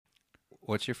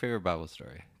What's your favorite Bible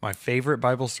story? My favorite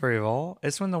Bible story of all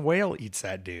is when the whale eats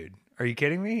that dude. Are you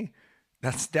kidding me?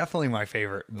 That's definitely my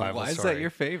favorite Bible Why is story. that your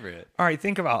favorite? All right,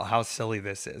 think about how silly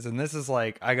this is. And this is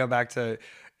like, I go back to,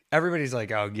 everybody's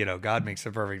like, oh, God makes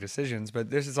the perfect decisions.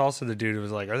 But this is also the dude who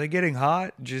was like, are they getting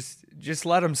hot? Just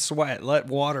let them sweat. Let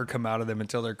water come out of them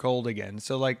until they're cold again.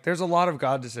 So like, there's a lot of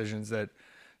God decisions that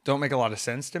don't make a lot of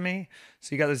sense to me.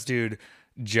 So you got this dude,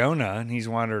 Jonah, and he's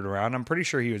wandered around. I'm pretty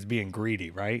sure he was being greedy,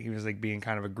 right? He was like being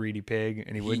kind of a greedy pig,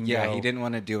 and he wouldn't go. He didn't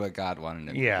want to do what God wanted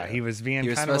him to do. He was being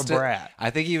kind of a supposed brat. I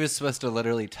think he was supposed to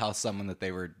literally tell someone that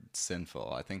they were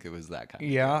sinful. I think it was that kind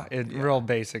of thing. Real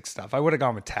basic stuff. I would have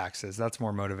gone with taxes. That's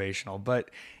more motivational. But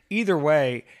either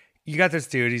way, you got this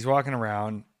dude, he's walking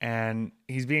around and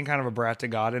he's being kind of a brat to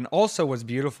God. And also what's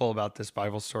beautiful about this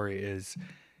Bible story is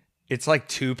it's like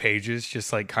 2 pages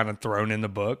just like kind of thrown in the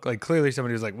book. Like clearly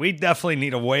somebody was like, we definitely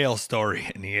need a whale story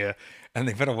in here. And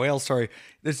they put a whale story.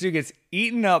 This dude gets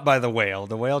eaten up by the whale.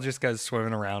 The whale just goes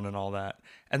swimming around and all that.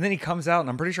 And then he comes out, and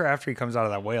I'm pretty sure after he comes out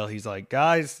of that whale, he's like,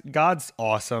 guys, God's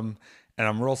awesome. And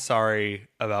I'm real sorry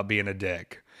about being a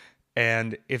dick.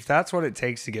 And if that's what it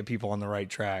takes to get people on the right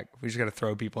track, we just got to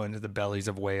throw people into the bellies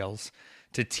of whales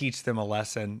to teach them a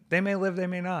lesson. They may live, they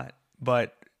may not.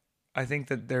 But I think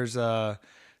that there's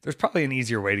probably an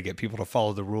easier way to get people to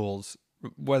follow the rules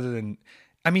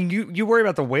you worry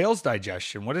about the whale's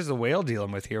digestion. What is the whale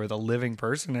dealing with here with a living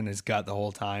person in his gut the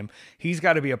whole time? He's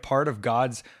got to be a part of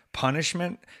God's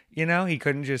punishment. He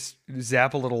couldn't just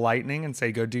zap a little lightning and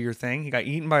say, go do your thing. He got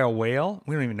eaten by a whale.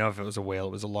 We don't even know if it was a whale.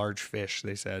 It was a large fish,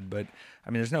 they said. But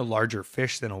there's no larger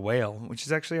fish than a whale, which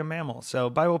is actually a mammal. So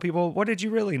Bible people, what did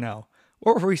you really know?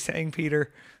 What were we saying,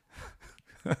 Peter?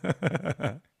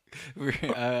 We're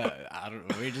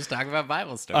just talking about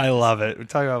Bible stories. I love it. We're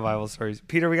talking about Bible stories.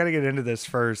 Peter, we got to get into this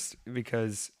first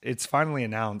because it's finally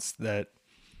announced that,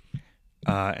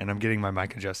 and I'm getting my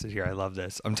mic adjusted here. I love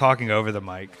this. I'm talking over the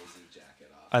mic.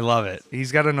 I love it.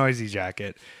 He's got a noisy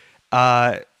jacket.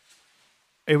 It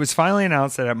was finally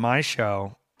announced that at my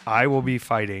show, I will be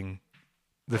fighting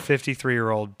the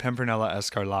 53-year-old Pimpernella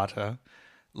Escarlata,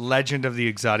 legend of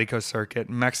the Exotico circuit,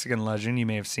 Mexican legend. You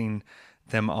may have seen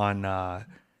them on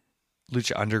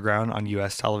Lucha Underground on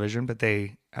U.S. television, but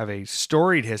they have a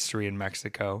storied history in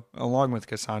Mexico, along with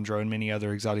Cassandro and many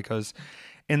other Exoticos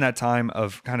in that time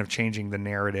of kind of changing the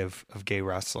narrative of gay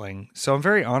wrestling. So I'm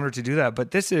very honored to do that.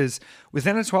 But this is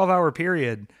within a 12-hour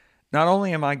period. Not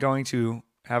only am I going to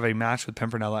have a match with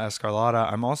Pimpernella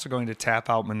Escarlata, I'm also going to tap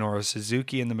out Minoru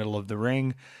Suzuki in the middle of the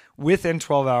ring within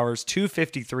 12 hours, 2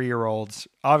 53-year-olds.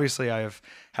 Obviously, I have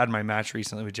had my match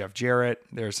recently with Jeff Jarrett.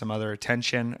 There's some other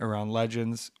attention around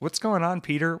legends. What's going on,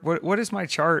 Peter? What is my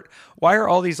chart? Why are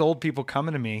all these old people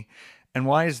coming to me? And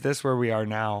why is this where we are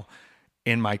now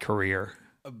in my career?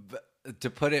 To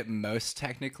put it most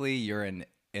technically, you're in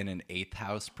an 8th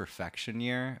house perfection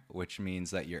year, which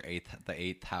means that the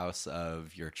 8th house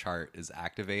of your chart is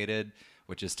activated,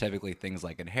 which is typically things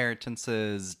like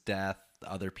inheritances, death,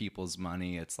 other people's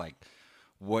money. It's like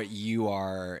what you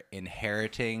are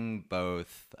inheriting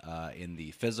both in the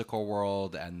physical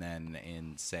world and then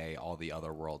in, say, all the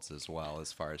other worlds as well,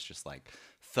 as far as just like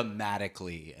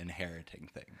thematically inheriting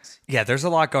things. Yeah, there's a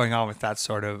lot going on with that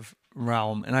sort of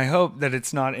realm. And I hope that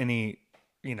it's not any,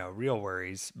 real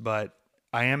worries, but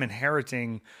I am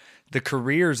inheriting the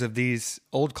careers of these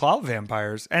old cloud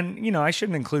vampires. And, I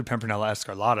shouldn't include Pimpernella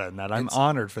Escarlata in that. I'm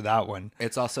honored for that one.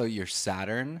 It's also your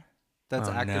Saturn that's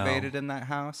activated in that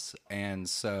house. And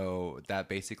so that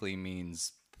basically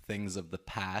means things of the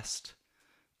past,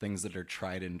 things that are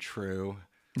tried and true.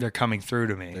 They're coming through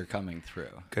to me. They're coming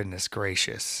through. Goodness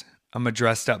gracious. I'm a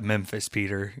dressed up Memphis,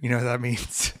 Peter. You know what that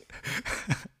means?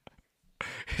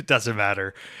 It doesn't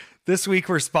matter. This week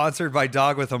we're sponsored by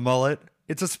Dog with a Mullet.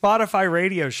 It's a Spotify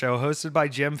radio show hosted by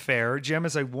Jim Fair. Jim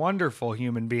is a wonderful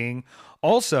human being,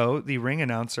 also the ring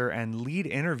announcer and lead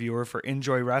interviewer for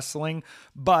Enjoy Wrestling.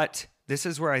 But this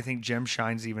is where I think Jim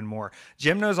shines even more.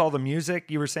 Jim knows all the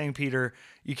music. You were saying, Peter,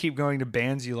 you keep going to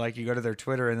bands you like. You go to their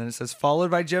Twitter, and then it says,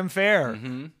 followed by Jim Fair.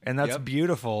 Mm-hmm. And that's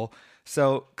beautiful.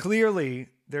 So clearly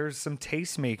there's some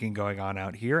taste making going on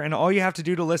out here. And all you have to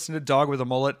do to listen to Dog with a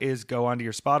Mullet is go onto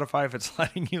your Spotify if it's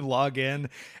letting you log in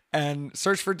and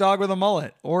search for Dog with a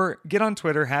Mullet, or get on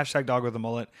Twitter, #Dog with a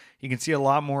Mullet. You can see a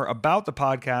lot more about the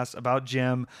podcast, about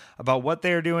Jim, about what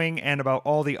they're doing, and about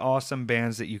all the awesome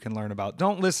bands that you can learn about.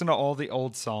 Don't listen to all the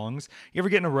old songs. You ever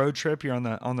get in a road trip, you're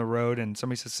on the road, and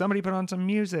somebody says, somebody put on some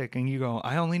music, and you go,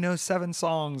 I only know 7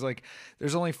 songs. Like,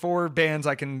 there's only 4 bands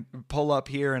I can pull up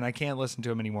here, and I can't listen to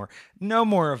them anymore. No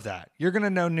more more of that. You're going to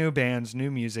know new bands,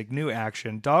 new music, new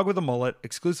action. Dog with a Mullet,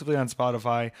 exclusively on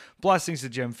Spotify. Blessings to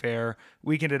Jim Fair.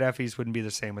 Weekend at Effie's wouldn't be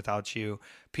the same without you.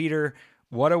 Peter,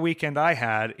 what a weekend I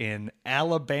had in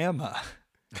Alabama.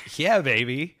 Yeah,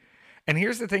 baby. And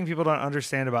here's the thing people don't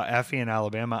understand about Effie in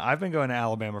Alabama. I've been going to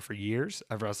Alabama for years.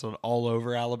 I've wrestled all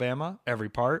over Alabama, every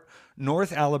part.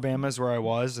 North Alabama is where I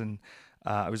was, and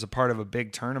I was a part of a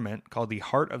big tournament called the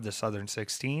Heart of the Southern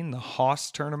 16, the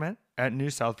Hoss tournament at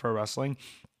New South Pro Wrestling.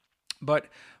 But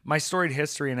my storied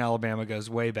history in Alabama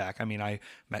goes way back. I mean, I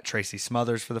met Tracy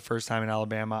Smothers for the first time in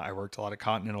Alabama. I worked a lot of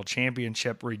Continental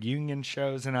Championship reunion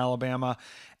shows in Alabama.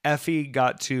 Effie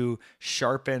got to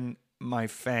sharpen my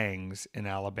fangs in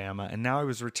Alabama, and now I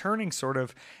was returning sort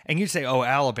of, and you say, oh,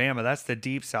 Alabama, that's the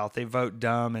deep South. They vote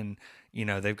dumb, and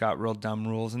they've got real dumb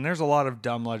rules, and there's a lot of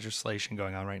dumb legislation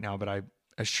going on right now, but I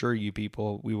assure you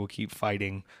people, we will keep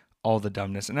fighting all the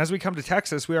dumbness. And as we come to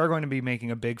Texas, we are going to be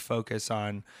making a big focus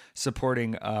on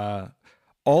supporting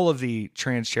all of the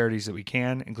trans charities that we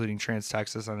can, including Trans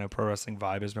Texas. I know Pro Wrestling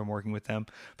Vibe has been working with them.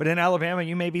 But in Alabama,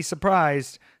 you may be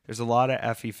surprised, there's a lot of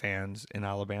Effie fans in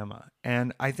Alabama.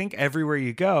 And I think everywhere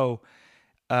you go,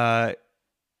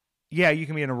 you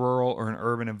can be in a rural or an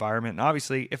urban environment. And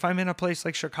obviously, if I'm in a place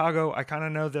like Chicago, I kind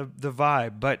of know the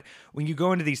vibe. But when you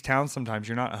go into these towns, sometimes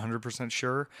you're not 100%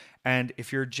 sure. And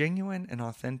if you're genuine and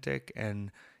authentic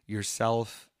and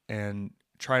yourself and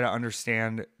try to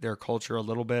understand their culture a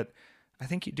little bit, I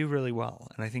think you do really well.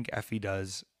 And I think Effie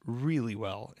does really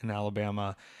well in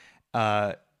Alabama.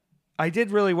 I did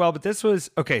really well, but this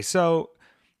was, okay, so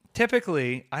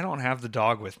typically I don't have the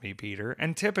dog with me, Peter.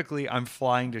 And typically I'm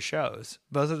flying to shows.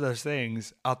 Both of those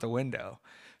things out the window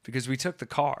because we took the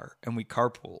car and we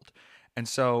carpooled. And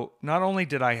so not only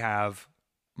did I have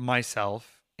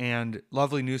myself and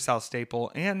lovely New South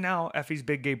staple and now Effie's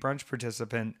Big Gay Brunch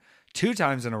participant 2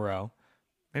 times in a row,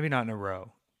 maybe not in a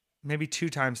row, maybe 2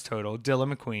 times total,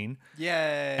 Dylan McQueen.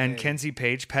 Yay. And Kenzie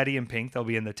Page, Petty and Pink. They'll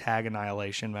be in the Tag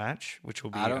Annihilation match, which will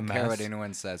be I don't a mess. care what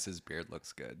anyone says. His beard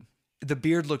looks good. The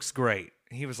beard looks great.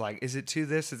 He was like, is it to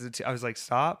this? Is it to? I was like,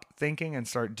 stop thinking and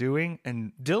start doing.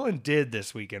 And Dylan did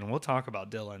this weekend. We'll talk about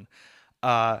Dylan.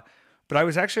 But I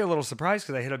was actually a little surprised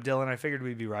because I hit up Dylan. I figured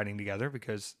we'd be riding together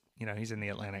because, he's in the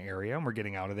Atlanta area and we're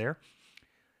getting out of there.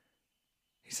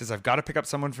 He says, I've got to pick up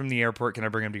someone from the airport. Can I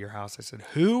bring him to your house? I said,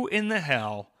 who in the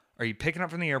hell are you picking up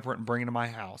from the airport and bringing to my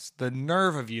house? The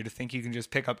nerve of you to think you can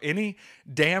just pick up any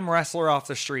damn wrestler off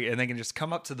the street and they can just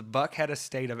come up to the Buckhead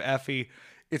estate of Effie.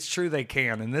 It's true they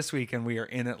can. And this weekend we are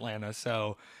in Atlanta,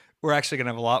 so we're actually going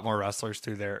to have a lot more wrestlers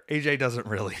through there. AJ doesn't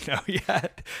really know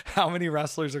yet how many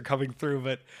wrestlers are coming through,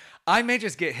 but I may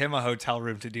just get him a hotel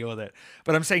room to deal with it.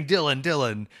 But I'm saying,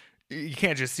 Dylan, you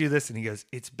can't just do this. And he goes,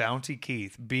 it's Bounty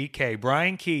Keith, BK,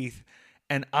 Brian Keith.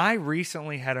 And I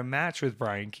recently had a match with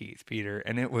Brian Keith, Peter,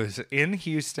 and it was in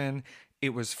Houston.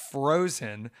 It was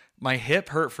frozen. My hip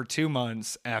hurt for 2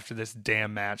 months after this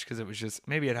damn match because it was just,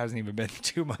 maybe it hasn't even been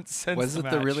 2 months since Was it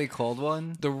match. the really cold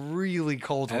one? The really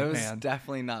cold one, It was man.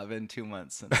 definitely not been 2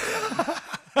 months since then.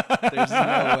 There's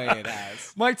no way it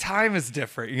has. My time is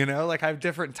different, Like I have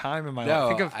different time in my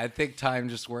life. No, I think time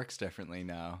just works differently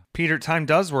now. Peter, time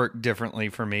does work differently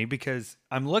for me because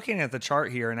I'm looking at the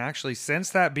chart here, and actually since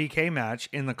that BK match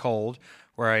in the cold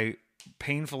where I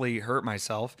painfully hurt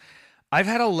myself, I've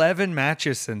had 11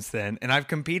 matches since then, and I've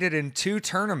competed in 2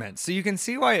 tournaments. So you can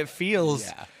see why it feels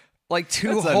like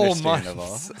 2 That's whole understandable.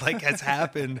 months has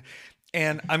happened.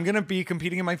 And I'm going to be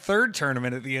competing in my 3rd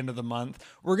tournament at the end of the month.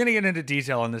 We're going to get into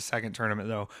detail on this 2nd tournament,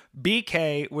 though.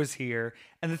 BK was here.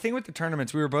 And the thing with the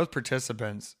tournaments, we were both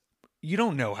participants. You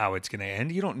don't know how it's going to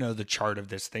end. You don't know the chart of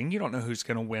this thing. You don't know who's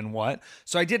going to win what.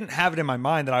 So I didn't have it in my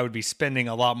mind that I would be spending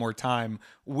a lot more time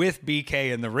with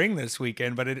BK in the ring this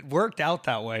weekend, but it worked out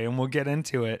that way, and we'll get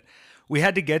into it. We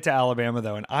had to get to Alabama,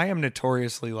 though, and I am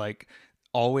notoriously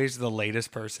always the latest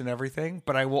person, everything,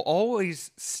 but I will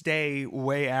always stay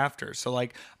way after. So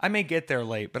I may get there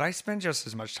late, but I spend just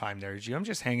as much time there as you. I'm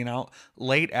just hanging out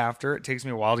late after. It takes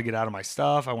me a while to get out of my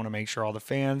stuff. I want to make sure all the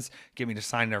fans get me to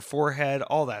sign their forehead,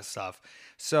 all that stuff.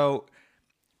 So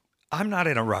I'm not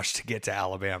in a rush to get to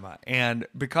Alabama. And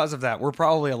because of that, we're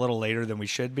probably a little later than we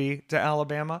should be to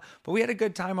Alabama, but we had a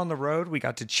good time on the road. We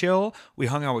got to chill. We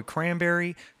hung out with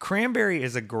Cranberry. Cranberry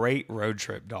is a great road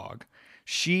trip dog.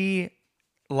 She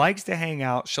likes to hang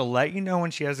out. She'll let you know when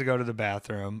she has to go to the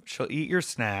bathroom. She'll eat your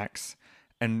snacks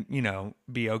and,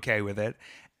 be okay with it.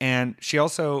 And she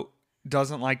also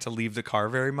doesn't like to leave the car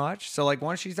very much. So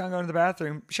once she's done going to the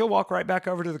bathroom, she'll walk right back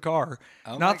over to the car.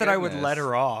 Oh, Not that my I would goodness. let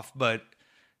her off, but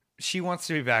she wants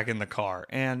to be back in the car.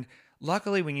 And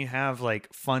luckily when you have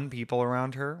fun people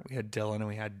around her, we had Dylan and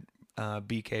we had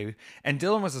BK, and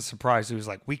Dylan was a surprise. He was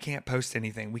like, "We can't post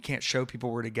anything. We can't show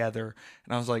people we're together."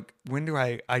 And I was like, "When do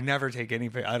I? I never take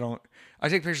anything. I don't. I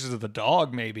take pictures of the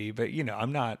dog, maybe, but you know,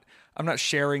 I'm not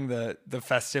sharing the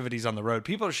festivities on the road.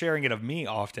 People are sharing it of me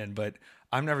often, but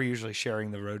I'm never usually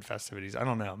sharing the road festivities. I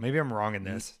don't know. Maybe I'm wrong in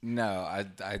this. No,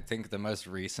 I think the most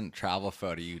recent travel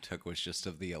photo you took was just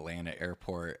of the Atlanta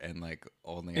airport, and like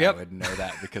only Yep. I would know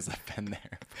that because I've been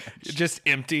there. Just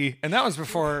empty, and that was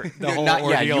before the whole Not,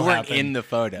 ordeal yeah, you weren't happened. in the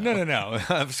photo. No.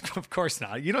 Of course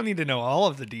not. You don't need to know all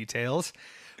of the details.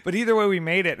 But either way, we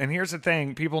made it. And here's the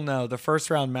thing: people know the first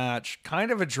round match,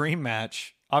 kind of a dream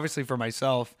match, obviously for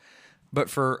myself, but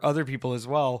for other people as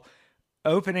well.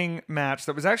 Opening match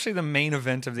that was actually the main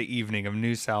event of the evening of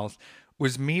New South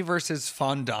was me versus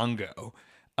Fandango.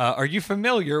 Are you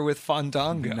familiar with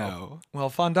Fandango? No.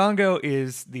 Well, Fandango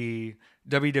is the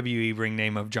WWE ring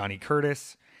name of Johnny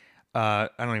Curtis. I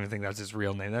don't even think that's his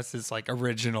real name. That's his like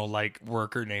original like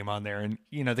worker name on there. And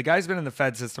you know, the guy's been in the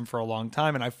Fed system for a long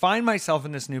time, and I find myself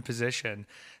in this new position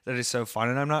that is so fun.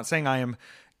 And I'm not saying I am,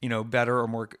 you know, better or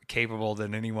more capable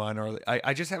than anyone, or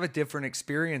I just have a different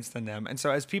experience than them. And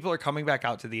so as people are coming back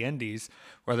out to the indies,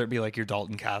 whether it be like your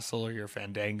Dalton Castle or your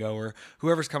Fandango or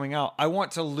whoever's coming out, I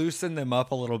want to loosen them up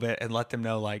a little bit and let them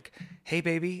know like, hey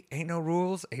baby, ain't no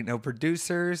rules, ain't no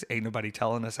producers, ain't nobody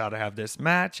telling us how to have this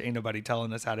match, ain't nobody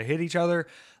telling us how to hit each other.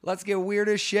 Let's get weird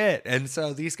as shit. And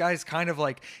so these guys kind of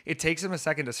like, it takes them a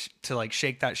second to like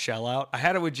shake that shell out. I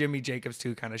had it with Jimmy Jacobs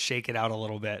too, kind of shake it out a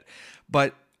little bit.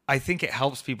 But I think it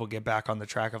helps people get back on the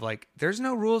track of like, there's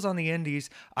no rules on the indies.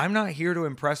 I'm not here to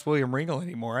impress William Regal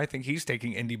anymore. I think he's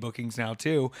taking indie bookings now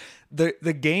too. The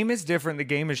game is different. The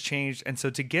game has changed. And so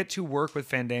to get to work with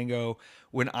Fandango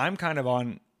when I'm kind of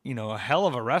on, you know, a hell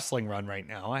of a wrestling run right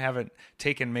now. I haven't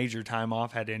taken major time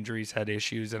off, had injuries, had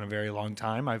issues in a very long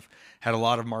time. I've had a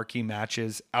lot of marquee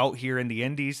matches out here in the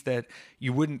indies that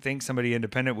you wouldn't think somebody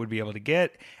independent would be able to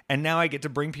get. And now I get to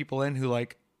bring people in who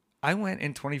like, I went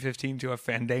in 2015 to a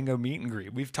Fandango meet and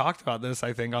greet. We've talked about this,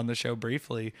 I think, on the show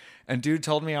briefly. And dude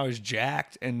told me I was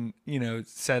jacked and, you know,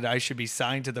 said I should be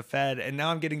signed to the Fed. And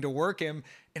now I'm getting to work him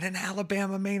in an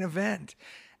Alabama main event.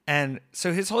 And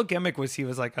so his whole gimmick was he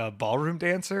was like a ballroom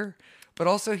dancer, but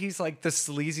also he's like the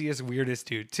sleaziest, weirdest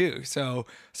dude too. So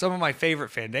some of my favorite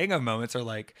Fandango moments are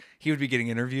like he would be getting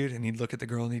interviewed and he'd look at the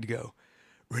girl and he'd go,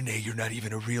 Renee, you're not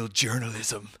even a real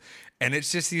journalism. And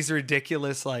it's just these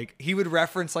ridiculous, like, he would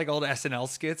reference like old SNL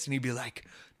skits and he'd be like,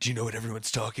 do you know what everyone's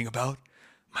talking about?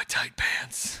 My tight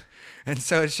pants. And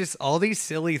so it's just all these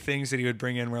silly things that he would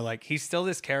bring in where like, he's still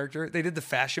this character. They did the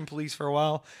Fashion Police for a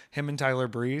while, him and Tyler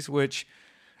Breeze, which,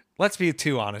 let's be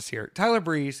too honest here. Tyler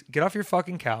Breeze, get off your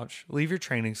fucking couch, leave your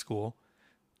training school,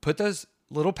 put those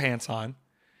little pants on,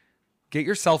 get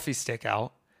your selfie stick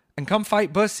out, and come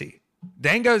fight Bussy.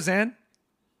 Dango's in.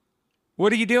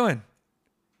 What are you doing?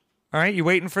 All right, you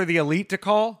waiting for the Elite to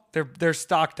call? They're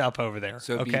stocked up over there.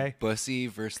 So it'd okay, be Bussy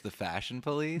versus the Fashion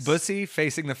Police. Bussy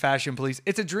facing the Fashion Police.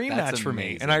 It's a dream That's match for me,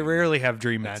 amazing. and I rarely have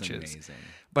dream That's matches. amazing.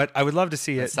 But I would love to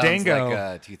see it. Sounds Dango, like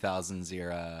a 2000s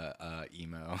era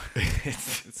emo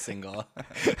single.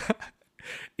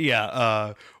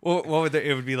 yeah. What would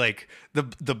it would be like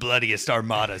the bloodiest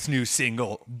Armada's new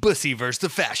single, Bussy versus the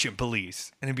Fashion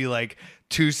Police, and it'd be like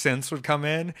 2 cents would come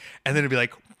in, and then it'd be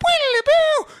like,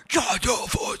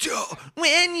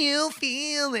 when you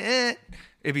feel it.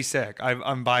 It'd be sick.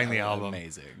 I'm buying the album.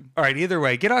 Amazing. All right, either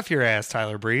way, get off your ass,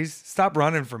 Tyler Breeze. Stop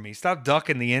running from me. Stop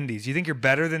ducking the indies. You think you're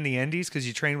better than the indies because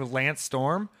you trained with Lance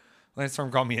Storm? Lance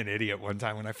Storm called me an idiot one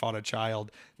time when I fought a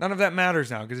child. None of that matters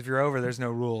now because if you're over, there's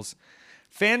no rules.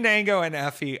 Fandango and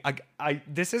Effie,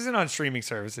 this isn't on streaming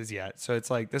services yet, so it's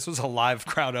like this was a live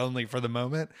crowd only for the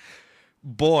moment.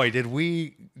 Boy, did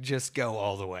we just go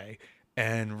all the way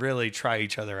and really try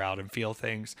each other out and feel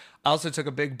things. I also took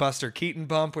a big Buster Keaton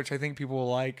bump, which I think people will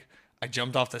like. I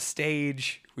jumped off the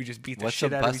stage. We just beat the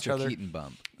shit out of each other. What's a Buster Keaton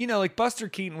bump? You know, like Buster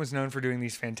Keaton was known for doing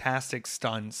these fantastic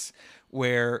stunts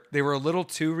where they were a little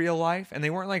too real life and they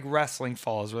weren't like wrestling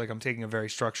falls where like I'm taking a very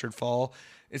structured fall.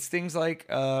 It's things like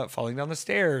falling down the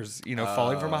stairs, you know,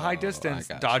 falling from a high distance,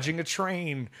 dodging a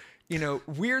train, you know,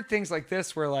 weird things like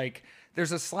this where like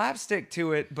there's a slapstick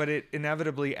to it, but it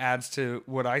inevitably adds to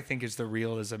what I think is the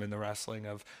realism in the wrestling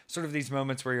of sort of these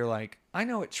moments where you're like, I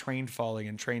know what trained falling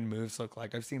and trained moves look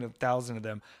like. I've seen 1,000 of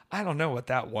them. I don't know what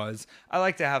that was. I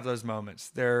like to have those moments.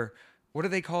 They're, what do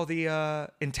they call the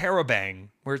interrobang,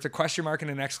 where it's a question mark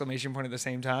and an exclamation point at the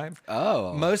same time?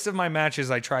 Oh. Most of my matches,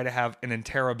 I try to have an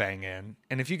interrobang in.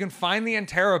 And if you can find the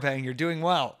interrobang, you're doing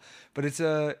well. But it's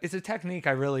a technique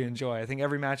I really enjoy. I think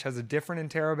every match has a different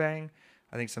interrobang.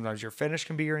 I think sometimes your finish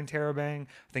can be your interrobang.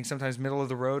 I think sometimes middle of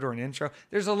the road or an intro.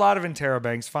 There's a lot of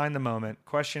interrobangs. Find the moment.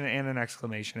 Question and an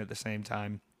exclamation at the same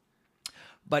time.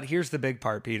 But here's the big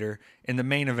part, Peter. In the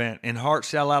main event in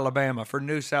Hartselle, Alabama, for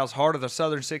New South's Heart of the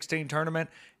Southern 16 tournament,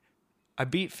 I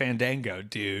beat Fandango,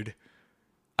 dude.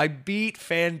 I beat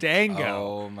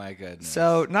Fandango. Oh, my goodness.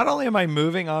 So not only am I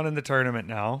moving on in the tournament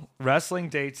now, wrestling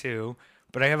day 2,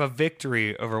 but I have a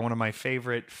victory over one of my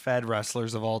favorite Fed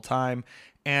wrestlers of all time.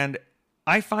 And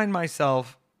I find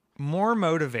myself more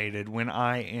motivated when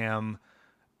I am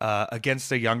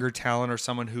against a younger talent or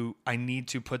someone who I need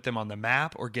to put them on the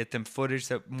map or get them footage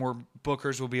that more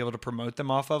bookers will be able to promote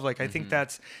them off of. Like, I think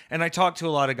that's, and I talk to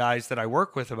a lot of guys that I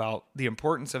work with about the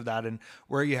importance of that and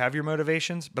where you have your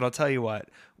motivations. But I'll tell you what,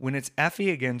 when it's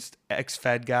Effie against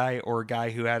ex-Fed guy or a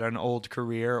guy who had an old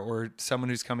career or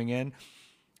someone who's coming in,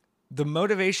 the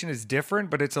motivation is different,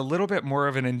 but it's a little bit more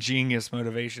of an ingenious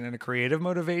motivation and a creative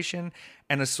motivation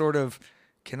and a sort of,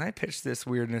 can I pitch this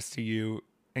weirdness to you?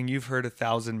 And you've heard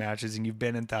 1,000 matches and you've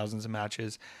been in thousands of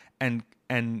matches and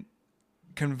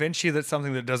convince you that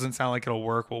something that doesn't sound like it'll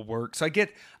work will work. So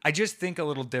I just think a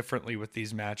little differently with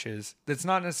these matches. That's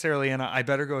not necessarily in a, I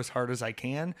better go as hard as I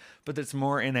can, but that's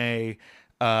more in a,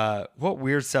 what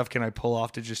weird stuff can I pull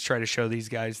off to just try to show these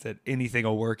guys that anything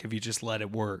will work if you just let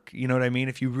it work. You know what I mean?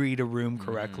 If you read a room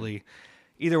correctly.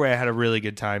 Either way, I had a really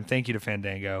good time. Thank you to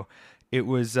Fandango. It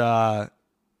was a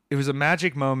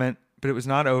magic moment, but it was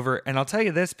not over. And I'll tell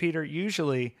you this, Peter,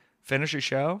 usually finish a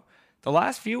show. The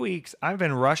last few weeks, I've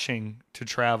been rushing to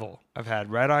travel. I've had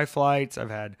red-eye flights.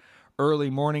 I've had early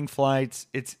morning flights.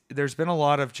 There's been a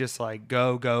lot of just like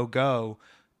go, go, go,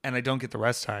 and I don't get the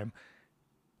rest time.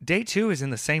 Day 2 is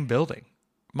in the same building.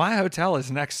 My hotel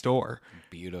is next door.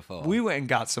 Beautiful. We went and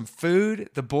got some food.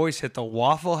 The boys hit the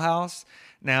Waffle House.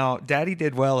 Now, Daddy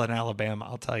did well in Alabama,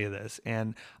 I'll tell you this,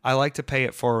 and I like to pay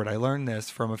it forward. I learned this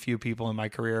from a few people in my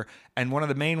career, and one of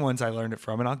the main ones I learned it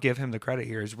from, and I'll give him the credit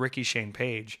here, is Ricky Shane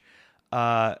Page.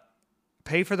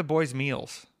 Pay for the boys'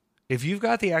 meals. If you've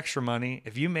got the extra money,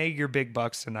 if you made your big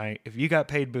bucks tonight, if you got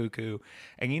paid buku,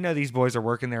 and you know these boys are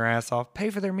working their ass off,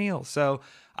 pay for their meals. So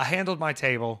I handled my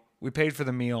table. We paid for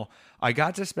the meal. I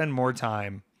got to spend more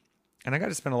time, and I got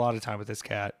to spend a lot of time with this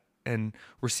cat, and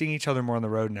we're seeing each other more on the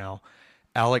road now.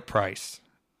 Alec Price.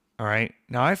 All right.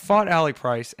 Now, I fought Alec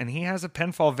Price, and he has a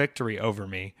pinfall victory over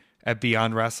me at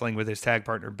Beyond Wrestling with his tag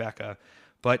partner, Becca.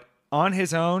 But on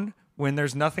his own, when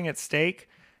there's nothing at stake,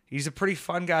 he's a pretty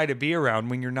fun guy to be around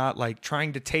when you're not like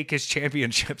trying to take his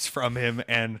championships from him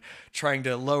and trying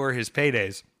to lower his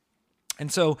paydays.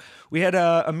 And so we had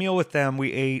a meal with them.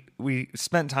 We ate. We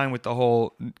spent time with the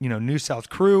whole, New South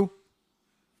crew.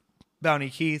 Bounty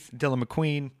Keith, Dylan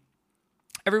McQueen.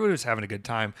 Everybody was having a good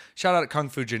time. Shout out to Kung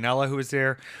Fu Janela, who was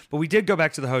there. But we did go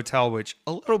back to the hotel, which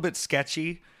a little bit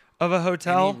sketchy of a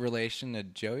hotel. Any relation to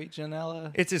Joey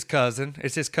Janela? It's his cousin.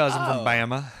 It's his cousin from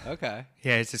Bama. Okay.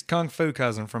 Yeah, it's his Kung Fu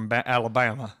cousin from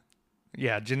Alabama.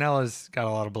 Yeah, Janela's got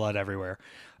a lot of blood everywhere.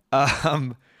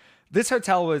 This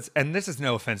hotel was, and this is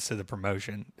no offense to the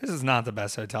promotion, this is not the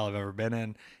best hotel I've ever been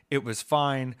in. It was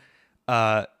fine.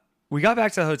 We got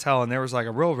back to the hotel, and there was like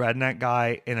a real redneck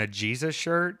guy in a Jesus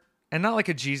shirt. And not like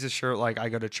a Jesus shirt like I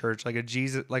go to church, like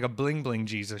a bling bling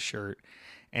Jesus shirt.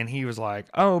 And he was like,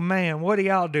 "Oh man, what are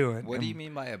y'all doing?" What do you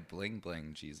mean by a bling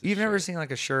bling Jesus? You've never shirt? seen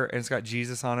like a shirt and it's got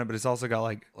Jesus on it, but it's also got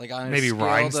like on a maybe scale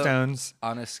rhinestones.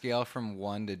 On a scale from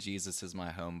 1 to Jesus is my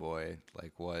homeboy,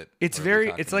 like what? It's what are we very,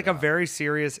 talking it's like about? a very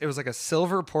serious. It was like a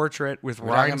silver portrait with We're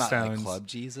talking rhinestones. about, like, Club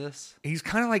Jesus. He's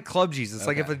kind of like Club Jesus.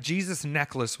 Like if Okay. a Jesus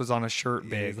necklace was on a shirt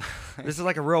big. This is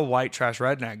like a real white trash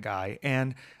redneck guy.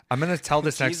 And I'm going to tell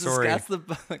this next Jesus story.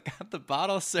 got the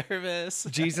bottle service.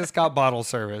 Jesus got bottle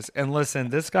service. And listen,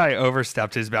 this guy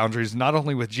overstepped his boundaries, not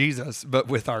only with Jesus, but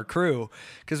with our crew.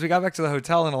 Because we got back to the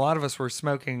hotel and a lot of us were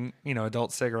smoking,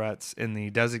 adult cigarettes in the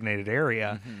designated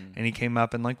area. And he came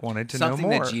up and like wanted to Something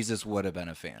know more. that Jesus would have been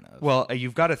a fan of. Well,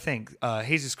 you've got to think,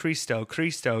 Jesus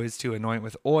Cristo is to anoint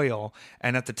with oil.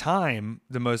 And at the time,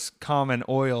 the most common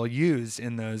oil used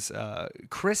in those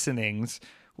christenings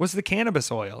was the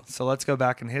cannabis oil. So let's go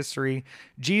back in history.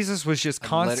 Jesus was just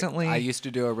constantly... I used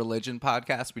to do a religion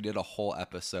podcast. We did a whole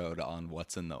episode on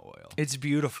what's in the oil. It's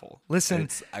beautiful. Listen,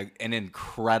 It's an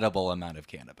incredible amount of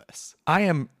cannabis. I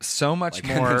am so much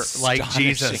Like an more like astonishing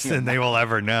Jesus than they will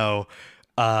ever know.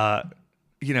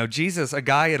 Jesus, a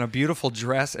guy in a beautiful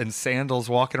dress and sandals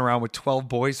walking around with 12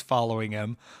 boys following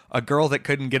him, a girl that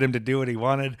couldn't get him to do what he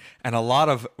wanted, and a lot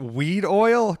of weed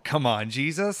oil. Come on,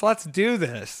 Jesus, let's do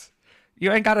this.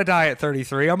 You ain't got to die at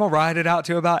 33. I'm going to ride it out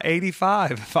to about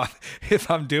 85 if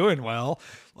I'm doing well.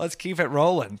 Let's keep it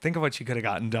rolling. Think of what you could have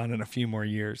gotten done in a few more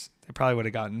years. They probably would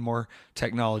have gotten more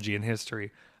technology in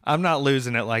history. I'm not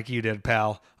losing it like you did,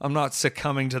 pal. I'm not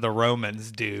succumbing to the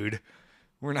Romans, dude.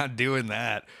 We're not doing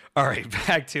that. All right,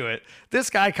 back to it. This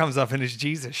guy comes up in his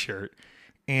Jesus shirt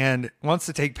and wants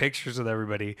to take pictures with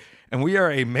everybody. And we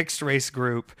are a mixed race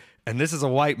group, and this is a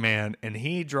white man, and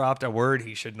he dropped a word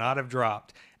he should not have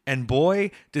dropped. And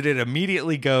boy, did it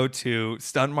immediately go to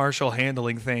stunt marshal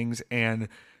handling things and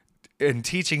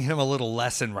teaching him a little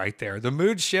lesson right there. The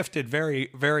mood shifted very,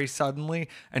 very suddenly,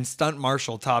 and stunt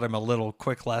marshal taught him a little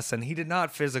quick lesson. He did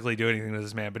not physically do anything to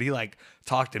this man, but he like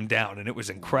talked him down, and it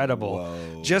was incredible.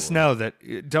 Whoa. Just know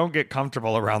that don't get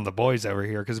comfortable around the boys over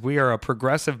here, because we are a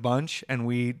progressive bunch, and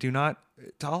we do not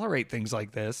tolerate things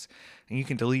like this. And you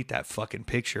can delete that fucking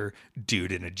picture,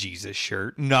 dude in a Jesus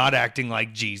shirt, not acting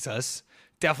like Jesus.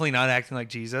 Definitely not acting like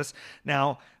Jesus.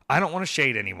 Now, I don't want to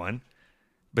shade anyone,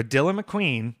 but Dylan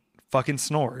McQueen fucking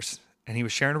snores, and he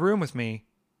was sharing a room with me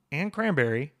and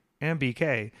Cranberry and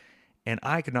BK, and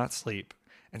I could not sleep.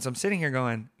 And so I'm sitting here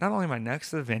going, not only am I next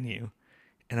to the venue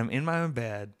and I'm in my own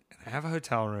bed and I have a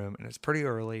hotel room and it's pretty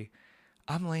early,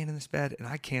 I'm laying in this bed and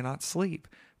I cannot sleep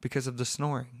because of the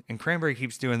snoring. And Cranberry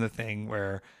keeps doing the thing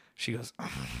where she goes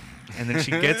and then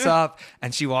she gets up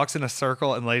and she walks in a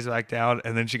circle and lays back down,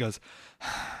 and then she goes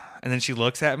and then she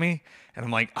looks at me, and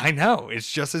I'm like, I know, it's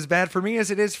just as bad for me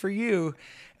as it is for you.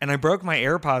 And I broke my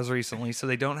AirPods recently, so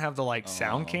they don't have the like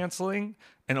sound canceling,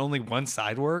 and only one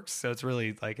side works. So it's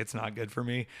really like, it's not good for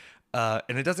me.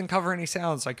 And it doesn't cover any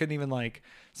sound. So I couldn't even like,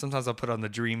 sometimes I'll put on the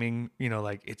dreaming,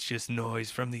 like it's just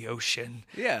noise from the ocean.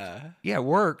 Yeah. Yeah, it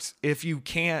works if you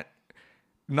can't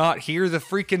not hear the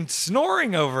freaking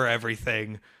snoring over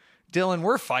everything. Dylan,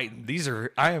 we're fighting.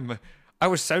 I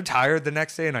was so tired the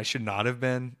next day, and I should not have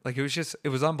been. Like, it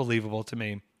was unbelievable to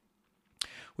me.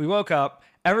 We woke up.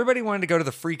 Everybody wanted to go to the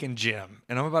freaking gym,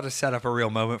 and I'm about to set up a real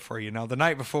moment for you. Now, the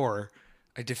night before,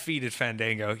 I defeated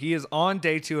Fandango. He is on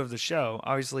day 2 of the show.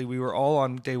 Obviously, we were all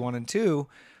on day 1 and 2,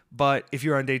 but if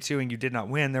you're on day 2 and you did not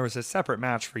win, there was a separate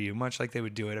match for you, much like they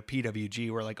would do at a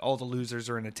PWG, where like all the losers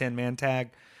are in a 10-man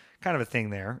tag, kind of a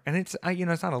thing there. And it's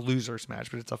it's not a losers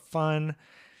match, but it's a fun.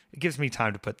 It gives me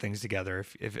time to put things together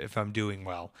if I'm doing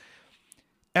well.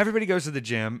 Everybody goes to the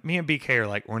gym. Me and BK are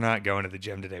like, we're not going to the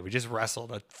gym today. We just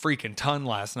wrestled a freaking ton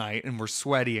last night, and we're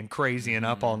sweaty and crazy and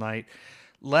up all night.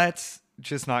 Let's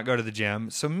just not go to the gym.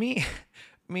 So me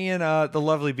and the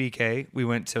lovely BK, we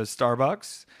went to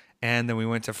Starbucks, and then we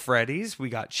went to Freddy's. We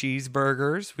got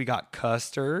cheeseburgers. We got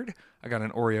custard. I got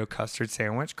an Oreo custard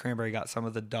sandwich. Cranberry got some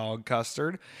of the dog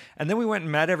custard. And then we went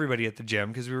and met everybody at the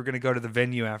gym because we were going to go to the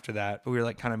venue after that. But we were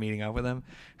like kind of meeting up with them.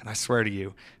 And I swear to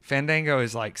you, Fandango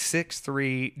is like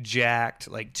 6'3",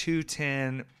 jacked, like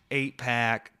 210,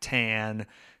 8-pack, tan,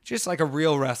 just like a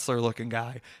real wrestler looking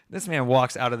guy. This man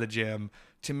walks out of the gym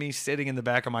to me sitting in the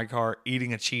back of my car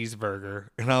eating a cheeseburger.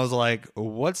 And I was like,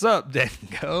 what's up,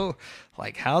 Dango?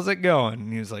 Like, how's it going?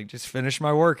 And he was like, just finished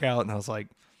my workout. And I was like,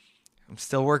 I'm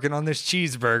still working on this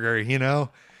cheeseburger,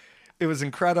 It was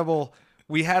incredible.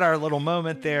 We had our little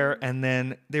moment there, and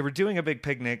then they were doing a big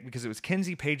picnic because it was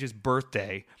Kenzie Page's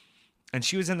birthday, and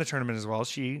she was in the tournament as well.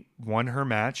 She won her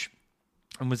match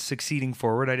and was succeeding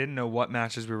forward. I didn't know what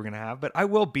matches we were going to have, but I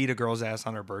will beat a girl's ass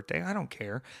on her birthday. I don't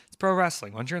care. It's pro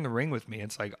wrestling. Once you're in the ring with me,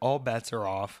 it's like all bets are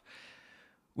off.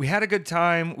 We had a good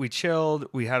time. We chilled.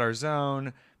 We had our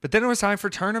zone. But then it was time for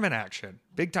tournament action.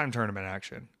 Big time tournament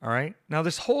action. All right. Now,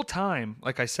 this whole time,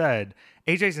 like I said,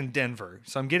 AJ's in Denver.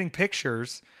 So I'm getting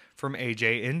pictures from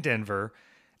AJ in Denver.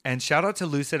 And shout out to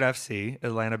Lucid FC,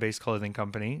 Atlanta-based clothing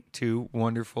company, 2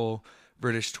 wonderful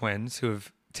British twins who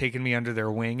have taken me under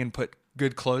their wing and put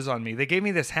good clothes on me. They gave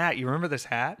me this hat. You remember this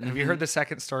hat? Mm-hmm. Have you heard the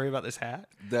second story about this hat?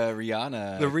 The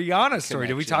Rihanna story.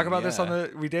 Did we talk about this on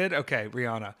the... We did? Okay,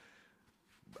 Rihanna.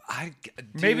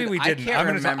 Maybe we didn't. I can't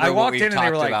remember. I walked in and they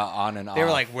were like, about on and off. They were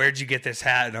like, "Where'd you get this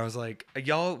hat?" And I was like,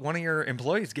 "Y'all, one of your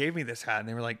employees gave me this hat." And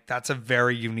they were like, "That's a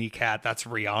very unique hat. That's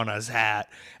Rihanna's hat."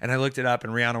 And I looked it up,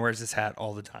 and Rihanna wears this hat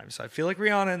all the time. So I feel like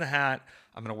Rihanna in the hat.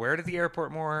 I'm gonna wear it at the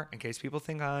airport more in case people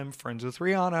think I'm friends with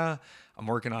Rihanna. I'm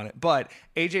working on it. But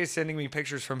AJ is sending me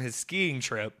pictures from his skiing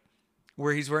trip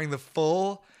where he's wearing the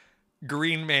full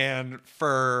Green Man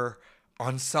fur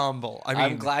ensemble. I mean,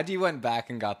 I'm glad you went back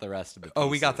and got the rest of the pieces. Oh,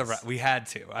 we got the rest. We had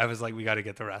to. I was like, we got to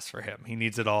get the rest for him. He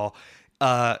needs it all.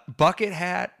 Bucket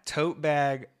hat, tote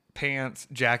bag, pants,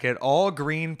 jacket, all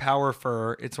green power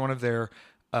fur. It's one of their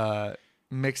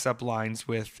mix-up lines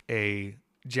with a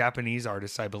Japanese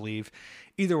artist, I believe.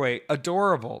 Either way,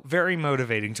 adorable, very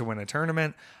motivating to win a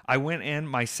tournament. I went in.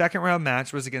 My second round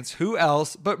match was against who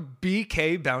else but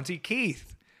BK Bounty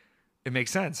Keith. It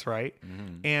makes sense, right?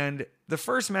 And the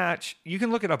first match, you can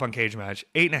look it up on Cage Match,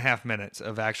 8.5 minutes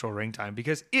of actual ring time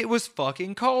because it was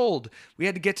fucking cold. We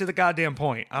had to get to the goddamn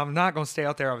point. I'm not going to stay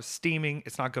out there. I was steaming.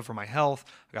 It's not good for my health.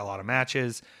 I got a lot of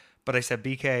matches. But I said,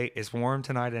 BK, it's warm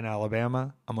tonight in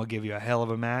Alabama. I'm going to give you a hell of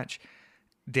a match.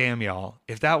 Damn, y'all.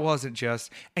 If that wasn't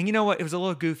just... And you know what? It was a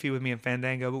little goofy with me and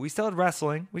Fandango, but we still had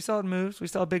wrestling. We still had moves. We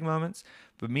still had big moments.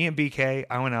 But me and BK,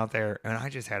 I went out there, and I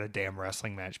just had a damn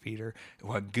wrestling match, Peter. It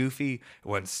wasn't goofy. It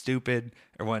wasn't stupid.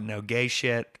 There wasn't no gay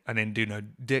shit. I didn't do no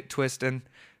dick twisting.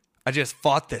 I just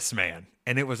fought this man,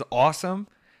 and it was awesome.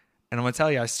 And I'm going to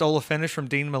tell you, I stole a finish from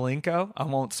Dean Malenko. I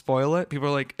won't spoil it. People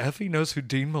are like, Effie knows who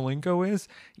Dean Malenko is?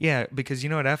 Yeah, because you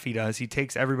know what Effie does? He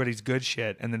takes everybody's good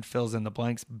shit and then fills in the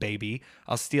blanks, baby.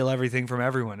 I'll steal everything from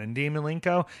everyone. And Dean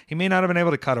Malenko, he may not have been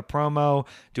able to cut a promo,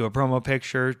 do a promo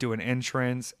picture, do an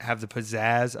entrance, have the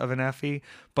pizzazz of an Effie,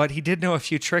 but he did know a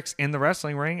few tricks in the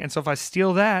wrestling ring. And so if I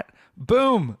steal that,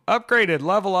 boom, upgraded,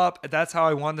 level up. That's how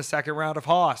I won the second round of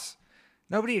Hoss.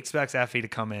 Nobody expects Effie to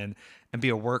come in and be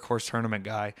a workhorse tournament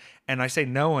guy. And I say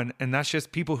no one, and that's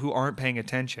just people who aren't paying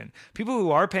attention. People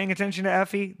who are paying attention to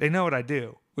Effie, they know what I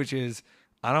do, which is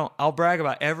I'll brag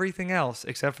about everything else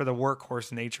except for the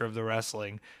workhorse nature of the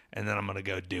wrestling, and then I'm going to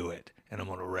go do it, and I'm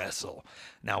going to wrestle.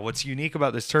 Now, what's unique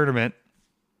about this tournament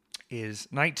is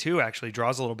night 2 actually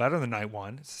draws a little better than night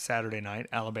 1. It's a Saturday night,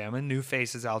 Alabama, new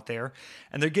faces out there,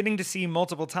 and they're getting to see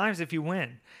multiple times if you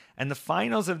win. And the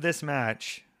finals of this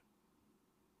match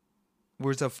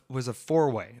was a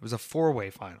 4-way. It was a 4-way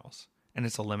finals, and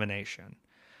it's elimination.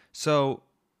 So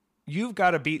you've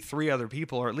got to beat 3 other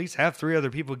people, or at least have 3 other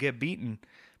people get beaten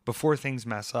before things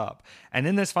mess up. And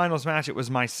in this finals match, it was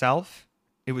myself.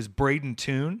 It was Braden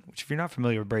Toon, which if you're not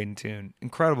familiar with Braden Toon,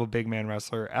 incredible big man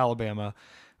wrestler, Alabama.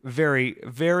 Very,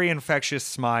 very infectious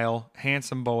smile,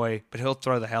 handsome boy, but he'll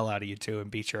throw the hell out of you too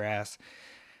and beat your ass.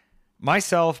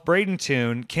 Myself, Braden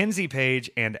Toon, Kinsey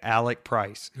Page, and Alec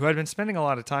Price, who I'd been spending a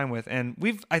lot of time with. And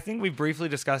I think we've briefly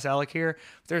discussed Alec here.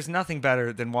 There's nothing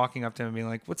better than walking up to him and being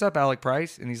like, "What's up, Alec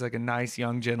Price?" And he's like a nice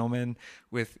young gentleman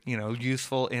with,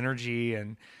 youthful energy.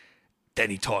 And then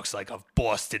he talks like a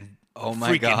Boston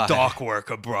freaking dock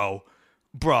worker, bro.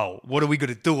 Bro, what are we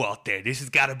going to do out there? This has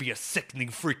got to be a sickening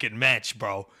freaking match,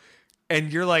 bro.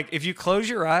 And you're like, if you close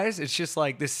your eyes, it's just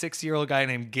like this 6-year-old guy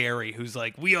named Gary who's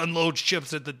like, we unload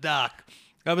ships at the dock.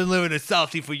 I've been living in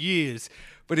Southie for years.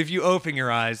 But if you open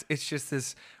your eyes, it's just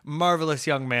this marvelous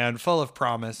young man full of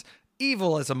promise.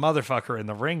 Evil as a motherfucker in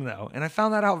the ring, though. And I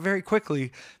found that out very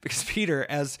quickly because, Peter,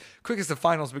 as quick as the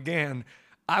finals began,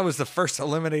 I was the first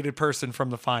eliminated person from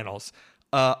the finals.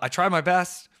 I tried my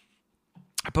best.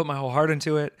 I put my whole heart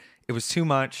into it. It was too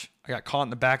much. I got caught in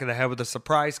the back of the head with a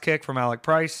surprise kick from Alec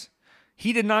Price.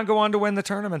 He did not go on to win the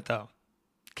tournament, though.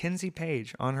 Kinsey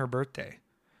Page, on her birthday,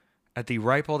 at the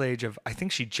ripe old age of, I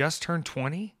think she just turned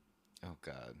 20. Oh,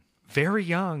 God. Very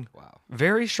young. Wow.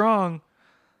 Very strong.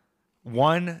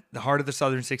 Won the Heart of the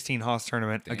Southern 16 Hoss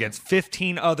tournament against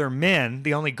 15 other men,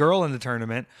 the only girl in the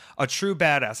tournament, a true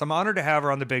badass. I'm honored to have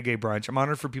her on the Big Gay Brunch. I'm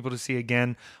honored for people to see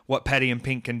again what Petty and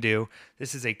Pink can do.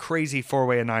 This is a crazy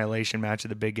 4-way annihilation match at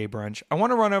the Big Gay Brunch. I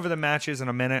want to run over the matches in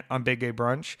a minute on Big Gay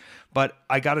Brunch, but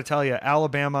I got to tell you,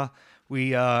 Alabama,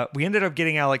 we ended up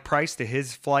getting Alec Price to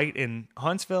his flight in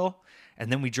Huntsville.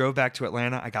 And then we drove back to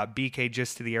Atlanta. I got BK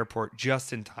just to the airport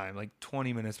just in time, like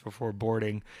 20 minutes before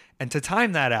boarding. And to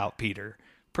time that out, Peter,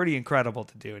 pretty incredible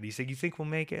to do it. He said, "You think we'll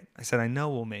make it?" I said, "I know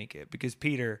we'll make it." Because,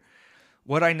 Peter,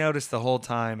 what I noticed the whole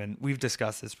time, and we've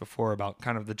discussed this before about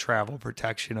kind of the travel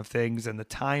protection of things and the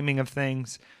timing of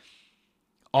things,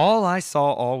 all I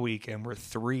saw all weekend were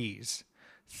 3s.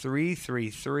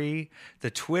 333. The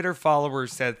Twitter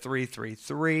followers said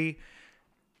 333.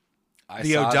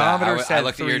 The odometer said I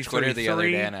looked at your Twitter the other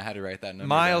day and I had to write that number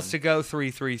miles down. to go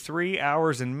 333,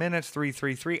 hours and minutes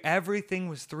 333. Everything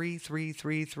was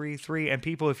 33333. And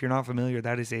people, if you're not familiar,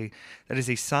 that is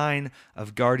a sign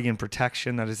of guardian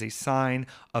protection. That is a sign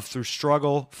of through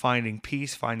struggle finding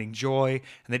peace, finding joy,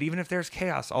 and that even if there's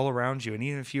chaos all around you, and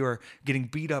even if you are getting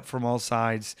beat up from all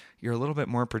sides, you're a little bit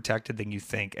more protected than you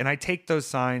think. And I take those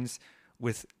signs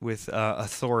with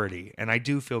authority, and I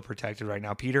do feel protected right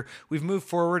now. Peter, we've moved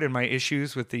forward in my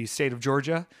issues with the state of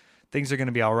Georgia. Things are going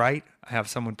to be all right. I have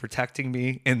someone protecting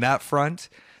me in that front.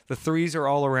 The 3s are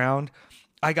all around.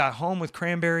 I got home with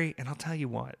Cranberry, and I'll tell you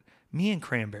what, me and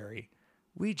Cranberry,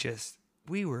 we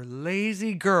were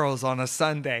lazy girls on a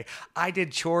Sunday. I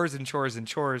did chores and chores and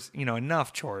chores,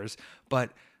 enough chores,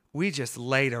 but we just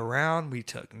laid around. We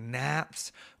took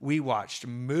naps. We watched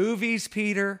movies,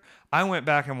 Peter. I went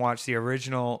back and watched the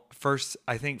original first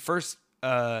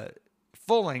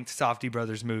full-length Softy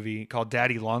Brothers movie called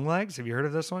Daddy Longlegs. Have you heard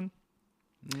of this one?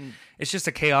 It's just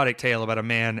a chaotic tale about a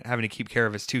man having to keep care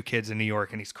of his 2 kids in New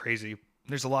York, and he's crazy.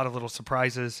 There's a lot of little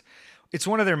surprises. It's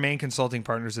one of their main consulting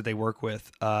partners that they work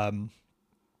with,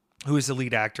 who is the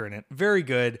lead actor in it. Very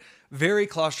good, very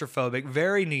claustrophobic,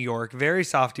 very New York, very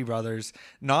Safdie Brothers.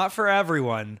 Not for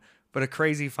everyone, but a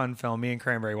crazy fun film. Me and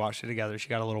Cranberry watched it together. She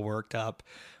got a little worked up.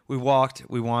 We walked,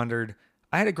 we wandered.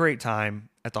 I had a great time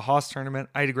at the Haas tournament.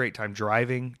 I had a great time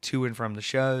driving to and from the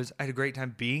shows. I had a great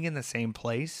time being in the same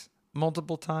place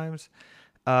multiple times.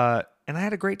 And I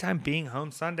had a great time being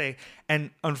home Sunday.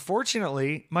 And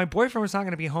unfortunately, my boyfriend was not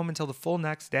going to be home until the full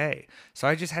next day. So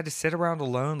I just had to sit around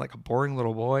alone like a boring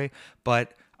little boy.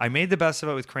 But I made the best of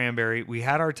it with Cranberry. We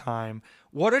had our time.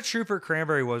 What a trooper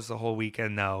Cranberry was the whole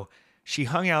weekend, though. She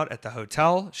hung out at the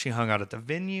hotel. She hung out at the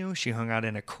venue. She hung out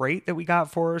in a crate that we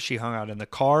got for her. She hung out in the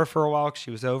car for a while because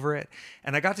she was over it.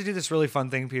 And I got to do this really fun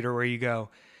thing, Peter, where you go,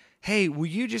 hey, will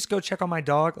you just go check on my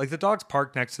dog? Like, the dog's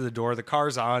parked next to the door. The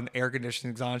car's on. Air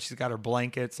conditioning's on. She's got her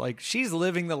blankets. Like, she's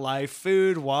living the life.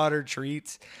 Food, water,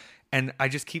 treats. And I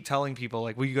just keep telling people,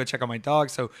 like, will you go check on my dog?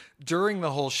 So during the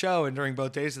whole show and during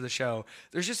both days of the show,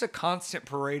 there's just a constant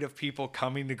parade of people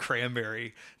coming to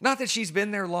Cranberry. Not that she's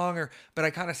been there longer, but I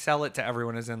kind of sell it to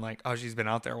everyone as in like, oh, she's been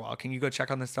out there a while. Can you go check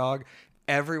on this dog?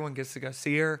 Everyone gets to go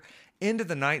see her. Into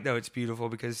the night, though, it's beautiful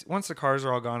because once the cars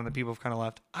are all gone and the people have kind of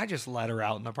left, I just let her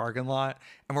out in the parking lot.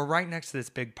 And we're right next to this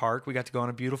big park. We got to go on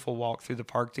a beautiful walk through the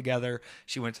park together.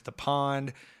 She went to the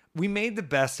pond. We made the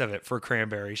best of it for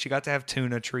Cranberry. She got to have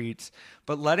tuna treats.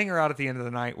 But letting her out at the end of the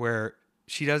night where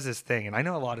she does this thing, and I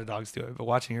know a lot of dogs do it, but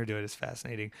watching her do it is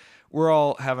fascinating. We're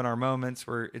all having our moments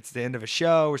where it's the end of a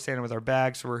show. We're standing with our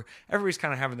bags. So everybody's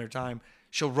kind of having their time.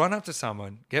 She'll run up to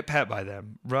someone, get pet by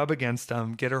them, rub against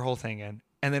them, get her whole thing in,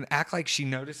 and then act like she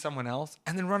noticed someone else,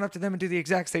 and then run up to them and do the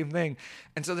exact same thing.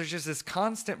 And so there's just this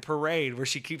constant parade where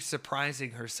she keeps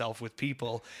surprising herself with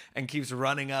people and keeps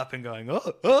running up and going,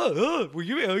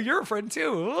 you're a friend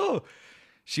too. Oh.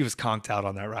 She was conked out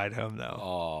on that ride home, though.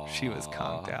 Aww. She was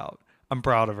conked out. I'm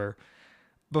proud of her.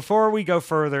 Before we go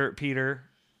further, Peter,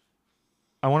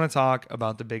 I want to talk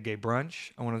about the Big Gay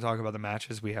Brunch. I want to talk about the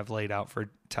matches we have laid out for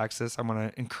Texas. I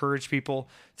want to encourage people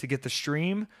to get the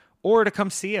stream or to come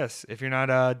see us if you're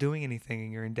not doing anything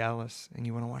and you're in Dallas and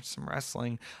you want to watch some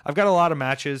wrestling. I've got a lot of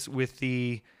matches with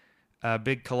the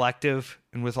Big Collective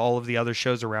and with all of the other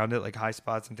shows around it, like High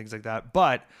Spots and things like that.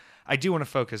 But I do want to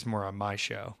focus more on my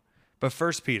show. But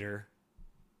first, Peter,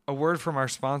 a word from our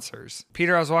sponsors.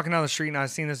 Peter, I was walking down the street and I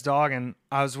seen this dog and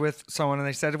I was with someone and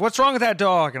they said, what's wrong with that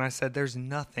dog? And I said, there's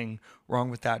nothing wrong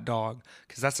with that dog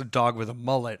because that's a dog with a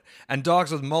mullet. And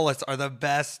dogs with mullets are the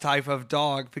best type of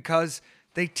dog because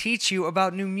they teach you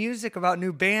about new music, about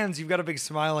new bands. You've got a big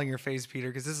smile on your face, Peter,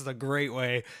 because this is a great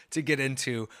way to get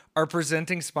into our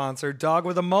presenting sponsor, Dog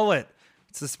with a Mullet.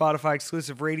 It's the Spotify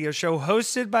exclusive radio show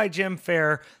hosted by Jim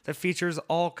Fair that features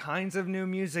all kinds of new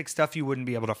music, stuff you wouldn't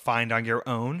be able to find on your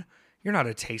own. You're not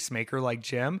a tastemaker like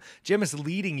Jim. Jim is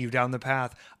leading you down the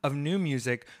path of new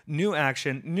music, new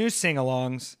action, new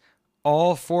sing-alongs,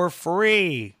 all for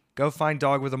free. Go find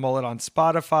Dog with a Mullet on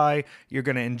Spotify. You're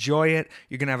going to enjoy it.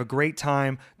 You're going to have a great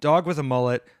time. Dog with a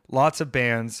Mullet, lots of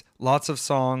bands, lots of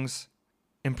songs.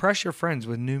 Impress your friends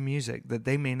with new music that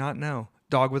they may not know.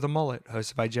 Dog with a Mullet,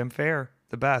 hosted by Jim Fair.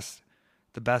 The best.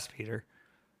 The best, Peter.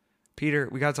 Peter,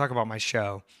 we got to talk about my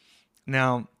show.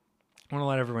 Now, I want to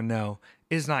let everyone know,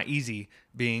 it is not easy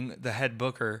being the head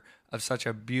booker of such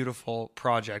a beautiful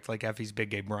project like Effie's Big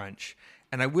Gay Brunch.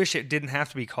 And I wish it didn't have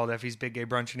to be called Effie's Big Gay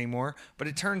Brunch anymore, but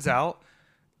it turns out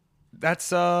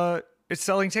that's it's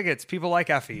selling tickets. People like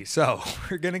Effie, so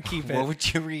we're gonna keep it. What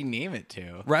would you rename it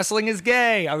to? Wrestling is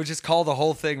Gay. I would just call the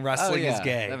whole thing Wrestling is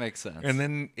Gay. That makes sense. And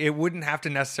then it wouldn't have to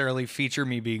necessarily feature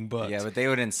me being booked. Yeah, but they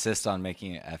would insist on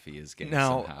making it Effie is Gay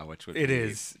somehow, which would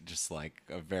be just like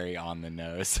a very on the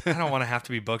nose. I don't want to have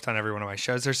to be booked on every one of my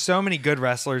shows. There's so many good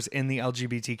wrestlers in the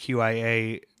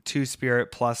LGBTQIA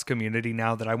Two-Spirit Plus community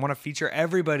now that I want to feature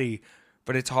everybody,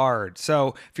 but it's hard.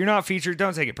 So if you're not featured,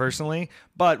 don't take it personally,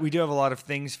 but we do have a lot of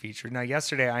things featured. Now,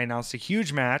 yesterday I announced a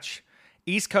huge match,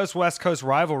 East Coast, West Coast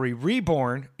rivalry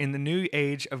reborn in the new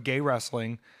age of gay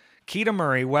wrestling. Keita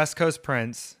Murray, West Coast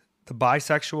Prince, the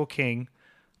bisexual king,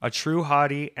 a true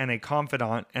hottie and a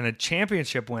confidant and a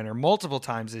championship winner multiple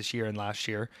times this year and last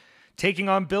year, taking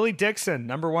on Billy Dixon,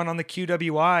 number one on the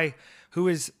QWI, who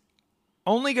is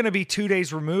only going to be 2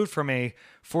 days removed from a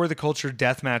For the Culture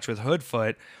death match with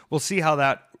Hoodfoot. We'll see how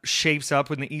that shapes up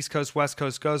when the East Coast, West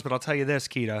Coast goes. But I'll tell you this,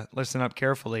 Keita, listen up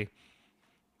carefully.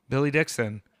 Billy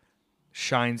Dixon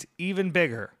shines even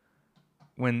bigger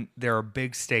when there are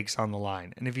big stakes on the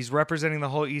line. And if he's representing the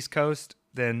whole East Coast,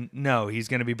 then no, he's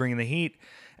going to be bringing the heat.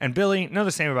 And Billy, know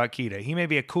the same about Keita. He may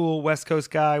be a cool West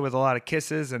Coast guy with a lot of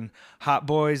kisses and hot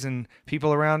boys and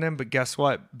people around him, but guess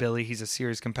what, Billy? He's a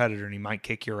serious competitor, and he might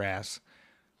kick your ass.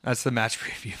 That's the match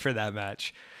preview for that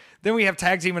match. Then we have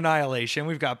Tag Team Annihilation.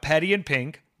 We've got Petty and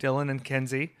Pink, Dylan and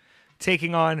Kenzie,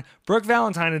 taking on Brooke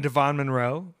Valentine and Devon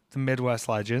Monroe, the Midwest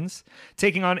Legends,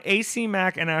 taking on AC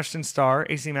Mack and Ashton Starr.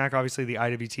 AC Mack, obviously the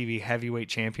IWTV heavyweight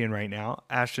champion right now.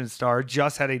 Ashton Starr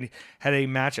just had a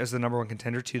match as the number one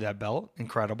contender to that belt.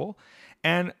 Incredible.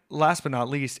 And last but not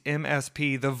least,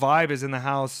 MSP. The vibe is in the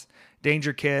house.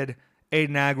 Danger Kid,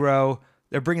 Aiden Agro.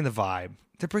 They're bringing the vibe.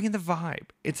 They're bringing the vibe.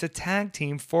 It's a tag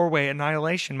team 4-way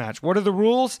annihilation match. What are the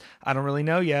rules? I don't really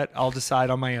know yet. I'll decide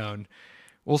on my own.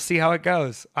 We'll see how it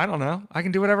goes. I don't know. I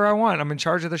can do whatever I want. I'm in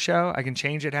charge of the show. I can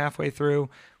change it halfway through.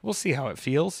 We'll see how it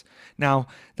feels. Now,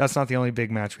 that's not the only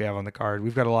big match we have on the card.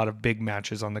 We've got a lot of big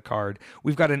matches on the card.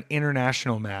 We've got an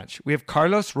international match. We have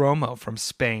Carlos Romo from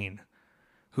Spain,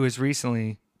 who has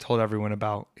recently told everyone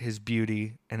about his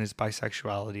beauty and his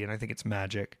bisexuality, and I think it's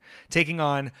magic, taking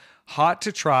on Hot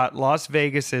to Trot, Las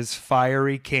Vegas's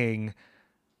fiery king,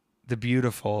 the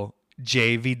beautiful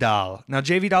Jay Vidal. Now,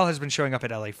 Jay Vidal has been showing up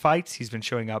at LA Fights. He's been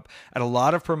showing up at a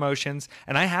lot of promotions.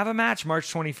 And I have a match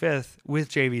March 25th with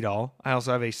Jay Vidal. I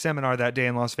also have a seminar that day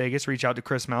in Las Vegas. Reach out to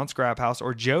Chris Mounts, Grab House,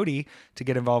 or Jody to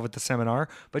get involved with the seminar.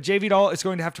 But Jay Vidal is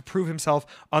going to have to prove himself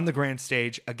on the grand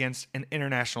stage against an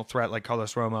international threat like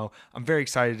Carlos Romo. I'm very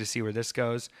excited to see where this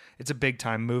goes. It's a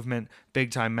big-time movement,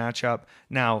 big-time matchup.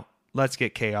 Now, let's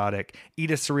get chaotic.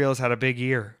 Edith Surreal has had a big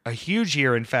year. A huge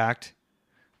year, in fact.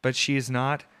 But she is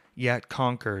not yet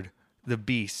conquered the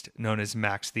beast known as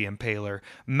Max the Impaler.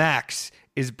 Max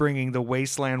is bringing the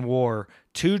Wasteland War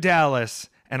to Dallas,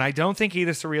 and I don't think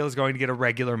Edith Surreal is going to get a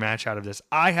regular match out of this.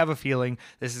 I have a feeling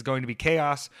this is going to be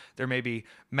chaos. There may be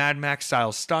Mad Max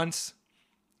style stunts.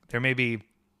 There may be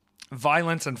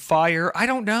violence and fire. I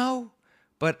don't know,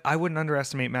 but I wouldn't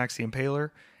underestimate Max the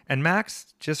Impaler. And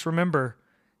Max, just remember,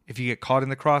 if you get caught in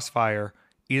the crossfire,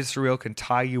 Edith Surreal can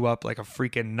tie you up like a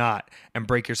freaking knot and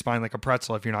break your spine like a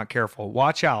pretzel if you're not careful.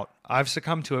 Watch out. I've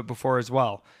succumbed to it before as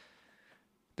well.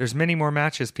 There's many more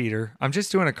matches, Peter. I'm just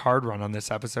doing a card run on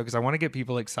this episode because I want to get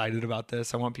people excited about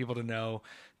this. I want people to know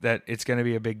that it's going to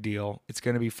be a big deal. It's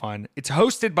going to be fun. It's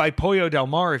hosted by Pollo Del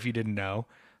Mar, if you didn't know.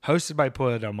 Hosted by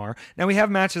Pollo Del Mar. Now, we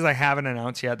have matches I haven't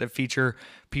announced yet that feature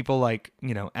people like,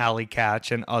 Alley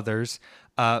Catch and others.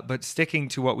 But sticking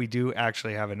to what we do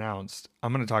actually have announced,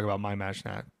 I'm going to talk about my match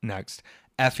next.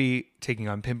 Effie taking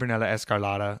on Pimpernella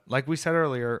Escarlata. Like we said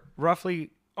earlier, roughly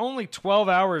only 12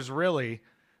 hours really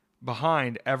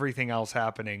behind everything else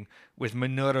happening with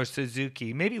Minoru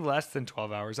Suzuki. Maybe less than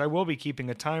 12 hours. I will be keeping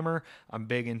a timer. I'm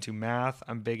big into math.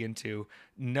 I'm big into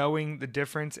knowing the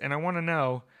difference. And I want to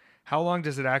know, how long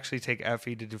does it actually take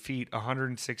Effie to defeat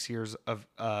 106 years of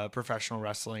professional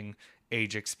wrestling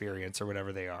age experience or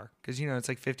whatever they are? Because, it's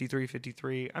like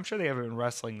 53. I'm sure they haven't been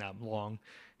wrestling that long.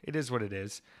 It is what it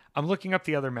is. I'm looking up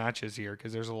the other matches here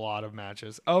because there's a lot of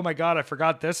matches. Oh my God, I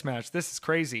forgot this match. This is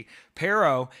crazy.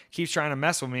 Pero keeps trying to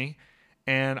mess with me,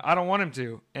 and I don't want him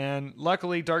to. And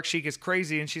luckily, Dark Sheik is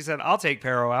crazy, and she said, I'll take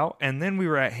Pero out. And then we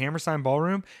were at Hammerstein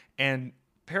Ballroom, and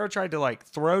Pero tried to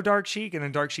throw Dark Sheik, and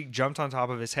then Dark Sheik jumped on top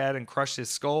of his head and crushed his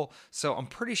skull. So I'm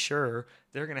pretty sure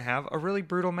they're going to have a really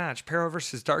brutal match. Pero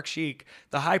versus Dark Sheik,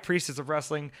 the high priestess of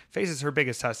wrestling, faces her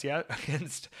biggest test yet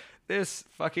against this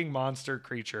fucking monster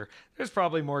creature. There's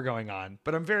probably more going on,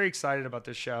 but I'm very excited about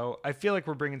this show. I feel like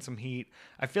we're bringing some heat.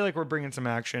 I feel like we're bringing some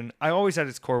action. I always at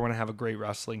its core want to have a great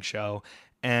wrestling show,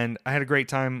 and I had a great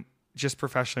time just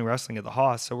professionally wrestling at the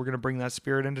Haas. So we're going to bring that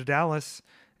spirit into Dallas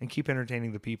and keep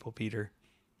entertaining the people, Peter.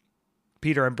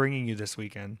 Peter, I'm bringing you this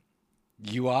weekend.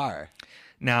 You are.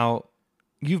 Now,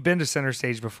 you've been to Center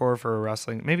Stage before for a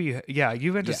wrestling.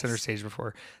 You've been to Yes. Center Stage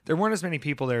before. There weren't as many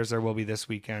people there as there will be this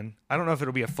weekend. I don't know if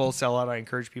it'll be a full sellout. I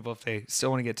encourage people, if they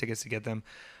still want to get tickets, to get them.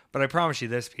 But I promise you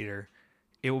this, Peter,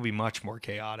 it will be much more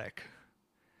chaotic.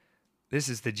 This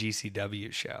is the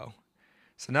GCW show.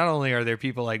 So not only are there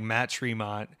people like Matt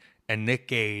Tremont and Nick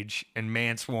Gage and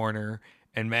Mance Warner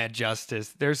and Matt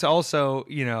Justice, there's also,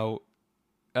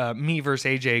 me versus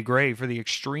AJ Gray for the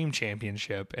Extreme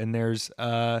Championship. And there's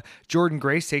Jordan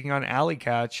Grace taking on Alley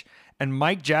Catch. And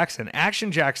Mike Jackson,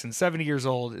 Action Jackson, 70 years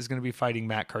old, is going to be fighting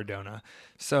Matt Cardona.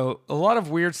 So a lot of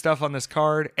weird stuff on this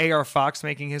card. AR Fox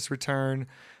making his return.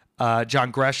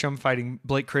 John Gresham fighting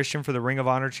Blake Christian for the Ring of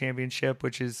Honor Championship,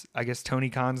 which is, I guess, Tony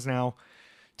Khan's now.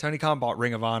 Tony Khan bought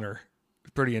Ring of Honor.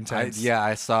 Pretty intense.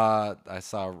 I saw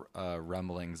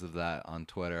rumblings of that on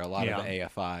Twitter. A lot of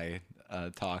AFI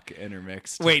talk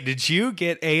intermixed. Wait, did you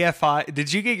get AFI?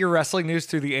 Did you get your wrestling news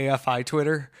through the AFI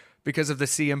Twitter? because of the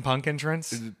CM Punk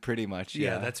entrance. Pretty much,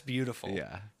 Yeah, yeah. that's beautiful.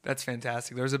 Yeah. That's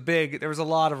fantastic. There was a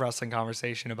lot of wrestling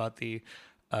conversation about the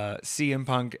CM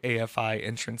Punk AFI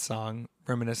entrance song,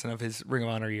 reminiscent of his Ring of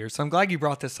Honor years. So I'm glad you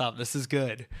brought this up. This is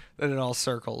good that it all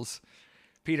circles.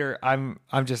 Peter, I'm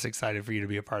just excited for you to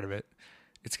be a part of it.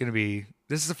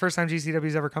 This is the first time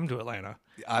GCW's ever come to Atlanta.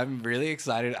 I'm really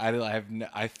excited.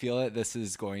 I feel that this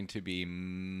is going to be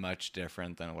much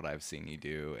different than what I've seen you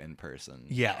do in person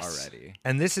already.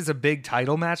 And this is a big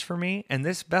title match for me. And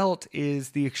this belt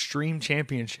is the Extreme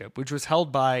Championship, which was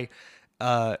held by,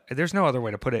 there's no other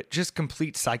way to put it, just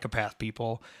complete psychopath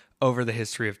people over the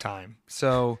history of time.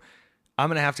 So I'm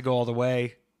going to have to go all the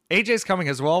way. AJ's coming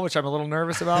as well, which I'm a little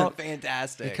nervous about.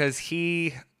 Fantastic. Because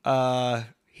he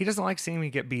doesn't like seeing me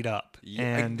get beat up.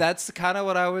 And that's kind of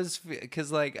what I was,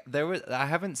 because like I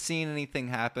haven't seen anything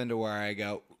happen to where I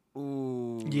go,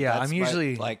 ooh. Yeah, I'm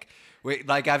usually like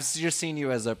I've just seen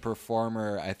you as a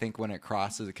performer. I think when it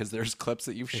crosses, because there's clips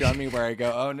that you've shown me where I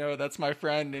go, oh no, that's my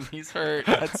friend and he's hurt.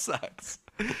 That sucks.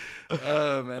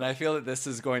 And I feel that this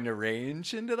is going to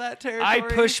range into that territory. I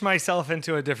push myself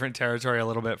into a different territory a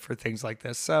little bit for things like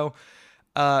this. So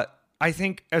I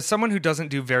think as someone who doesn't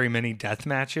do very many death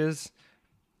matches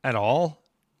at all,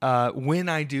 when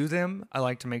I do them, I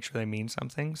like to make sure they mean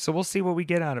something. So we'll see what we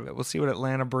get out of it. We'll see what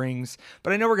Atlanta brings.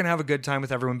 But I know we're going to have a good time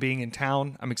with everyone being in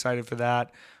town. I'm excited for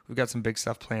that. We've got some big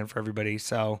stuff planned for everybody.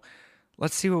 So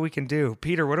let's see what we can do.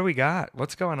 Peter, what do we got?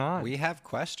 What's going on? We have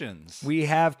questions.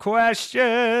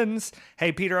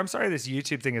 Hey, Peter, I'm sorry this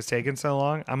YouTube thing has taken so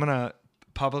long. I'm going to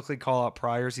publicly call out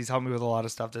Priors. He's helped me with a lot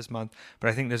of stuff this month, but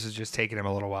I think this is just taking him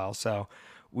a little while. So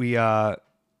we are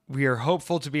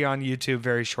hopeful to be on YouTube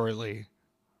very shortly.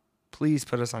 Please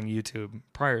put us on YouTube.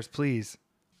 Priors, please.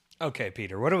 Okay,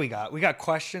 Peter, what do we got? We got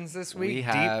questions this week?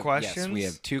 Deep questions? Yes, we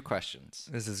have 2 questions.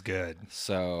 This is good.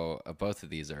 So both of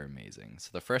these are amazing. So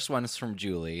the first one is from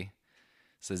Julie. It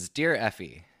says, Dear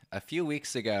Effie, a few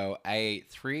weeks ago, I ate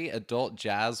 3 adult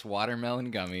Jazz watermelon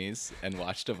gummies and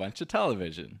watched a bunch of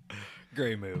television.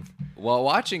 Great move. While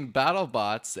watching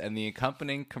BattleBots and the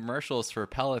accompanying commercials for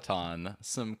Peloton,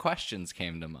 some questions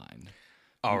came to mind.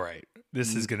 All right.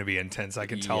 This is going to be intense. I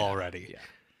can tell already. Yeah.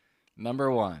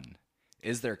 Number 1,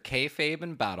 is there kayfabe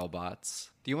in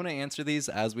BattleBots? Do you want to answer these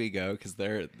as we go? Because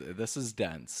this is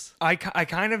dense. I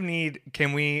kind of need,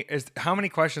 how many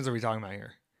questions are we talking about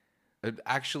here?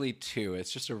 Actually 2.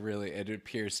 It's just it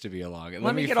appears to be a long.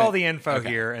 Let me get all the info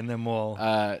here and then we'll.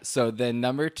 So then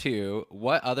number 2,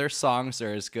 what other songs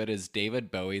are as good as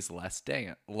David Bowie's Let's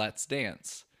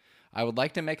Dance? I would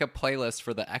like to make a playlist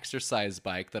for the exercise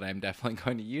bike that I'm definitely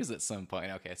going to use at some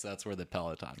point. Okay, so that's where the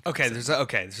Peloton comes in.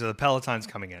 So the Peloton's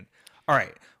coming in. All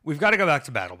right, we've got to go back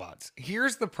to BattleBots.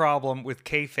 Here's the problem with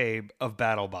kayfabe of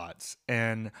BattleBots,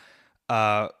 and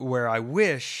where I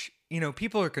wish,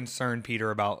 people are concerned, Peter,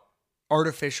 about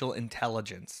artificial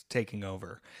intelligence taking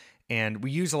over. And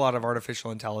we use a lot of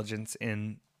artificial intelligence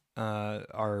in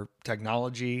our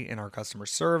technology, in our customer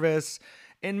service,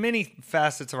 in many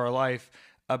facets of our life.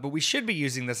 But we should be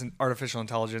using this artificial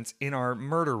intelligence in our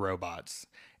murder robots.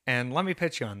 And let me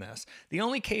pitch you on this. The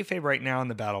only kayfabe right now in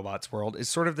the BattleBots world is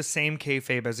sort of the same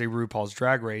kayfabe as a RuPaul's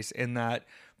Drag Race, in that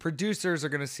producers are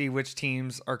going to see which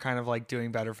teams are kind of like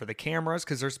doing better for the cameras,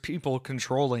 because there's people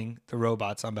controlling the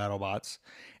robots on BattleBots,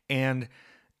 and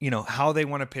how they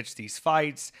want to pitch these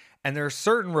fights. And there are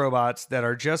certain robots that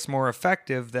are just more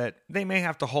effective that they may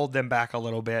have to hold them back a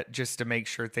little bit just to make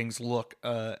sure things look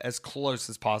as close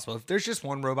as possible. If there's just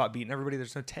one robot beating everybody,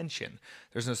 there's no tension,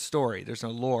 there's no story, there's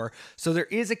no lore. So there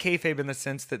is a kayfabe in the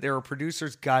sense that there are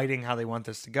producers guiding how they want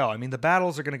this to go. I mean, the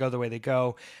battles are going to go the way they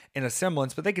go in a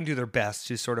semblance, but they can do their best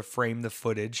to sort of frame the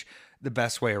footage the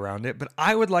best way around it. But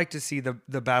I would like to see the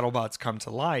BattleBots come to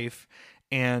life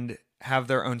and have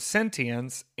their own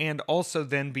sentience, and also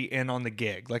then be in on the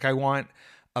gig. Like, I want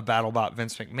a BattleBot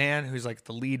Vince McMahon who's like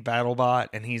the lead BattleBot,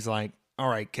 and he's like, all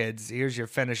right, kids, here's your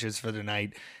finishes for the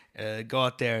night. Go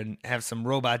out there and have some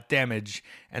robot damage.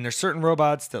 And there's certain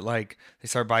robots that, like, they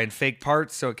start buying fake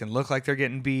parts so it can look like they're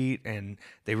getting beat, and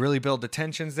they really build the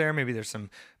tensions there. Maybe there's some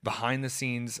behind the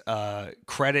scenes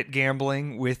credit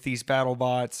gambling with these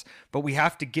BattleBots, but we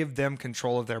have to give them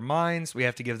control of their minds. We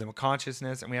have to give them a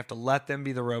consciousness, and we have to let them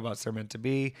be the robots they're meant to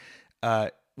be.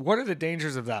 What are the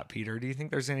dangers of that, Peter? Do you think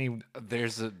there's any?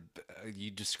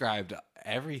 You described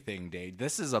everything, Dave.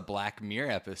 This is a Black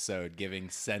Mirror episode giving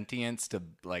sentience to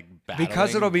like battling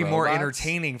because it'll be robots. More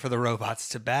entertaining for the robots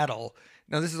to battle.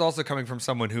 Now, this is also coming from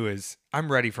someone who is,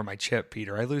 I'm ready for my chip,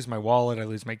 Peter. I lose my wallet, I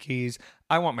lose my keys.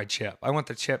 I want my chip. I want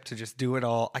the chip to just do it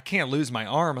all. I can't lose my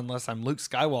arm unless I'm Luke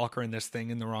Skywalker in this thing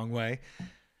in the wrong way.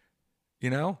 You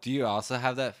know? Do you also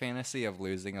have that fantasy of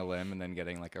losing a limb and then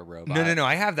getting like a robot? No.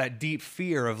 I have that deep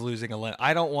fear of losing a limb.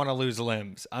 I don't want to lose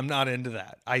limbs. I'm not into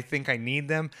that. I think I need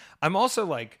them. I'm also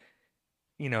like,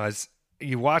 as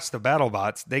you watch the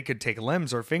BattleBots, they could take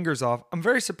limbs or fingers off. I'm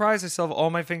very surprised I still have all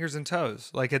my fingers and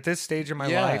toes. Like at this stage of my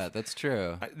life, Yeah, that's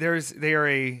true. they're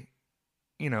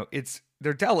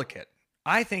delicate.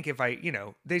 I think if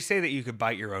they say that you could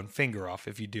bite your own finger off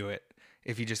if you do it,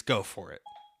 if you just go for it.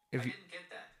 I didn't get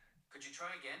that. Could you try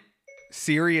again?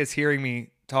 Siri is hearing me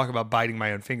talk about biting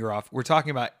my own finger off. We're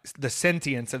talking about the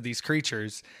sentience of these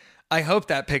creatures. I hope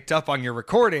that picked up on your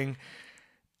recording.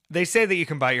 They say that you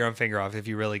can bite your own finger off if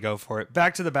you really go for it.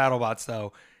 Back to the BattleBots,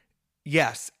 though.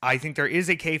 Yes, I think there is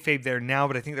a kayfabe there now,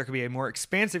 but I think there could be a more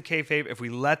expansive kayfabe if we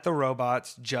let the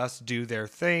robots just do their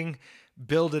thing,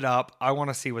 build it up. I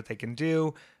want to see what they can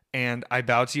do, and I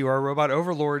bow to you, our robot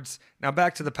overlords. Now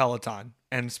back to the Peloton.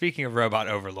 And speaking of robot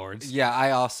overlords. Yeah,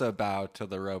 I also bow to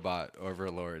the robot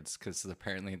overlords because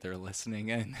apparently they're listening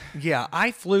in. Yeah,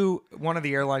 I flew one of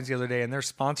the airlines the other day, and they're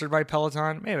sponsored by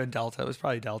Peloton. Maybe been Delta. It was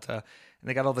probably Delta. And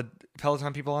they got all the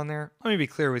Peloton people on there. Let me be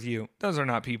clear with you. Those are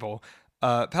not people.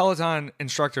 Peloton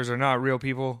instructors are not real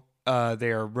people.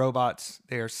 They are robots.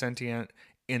 They are sentient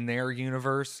in their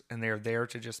universe, and they are there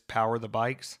to just power the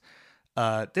bikes.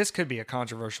 This could be a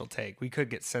controversial take. We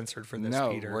could get censored for this,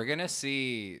 Peter. We're going to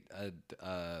see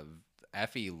a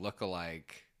Effie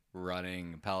lookalike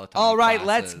running Peloton All right,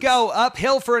 classes. let's go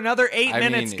uphill for another 8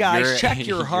 minutes, guys. Check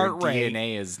your heart rate.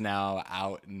 DNA is now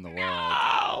out in the world.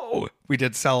 Oh, we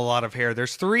did sell a lot of hair.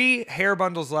 There's 3 hair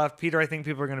bundles left. Peter, I think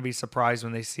people are going to be surprised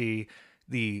when they see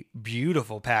the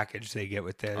beautiful package they get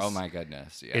with this. Oh my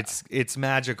goodness. Yeah. It's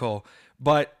magical.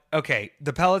 But okay,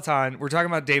 the Peloton, we're talking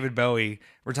about David Bowie.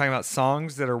 We're talking about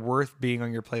songs that are worth being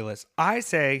on your playlist. I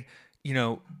say,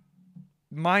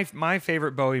 my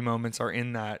favorite Bowie moments are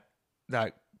in that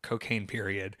cocaine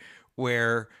period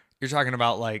where you're talking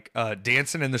about like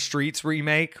Dancing in the Streets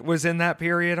remake was in that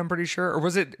period, I'm pretty sure. Or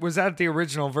was that the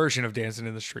original version of Dancing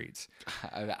in the Streets?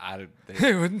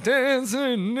 They were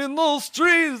dancing in the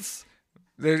streets.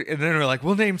 And then we're like,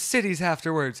 we'll name cities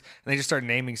afterwards. And they just start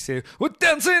naming cities. We're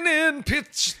dancing in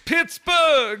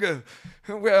Pittsburgh.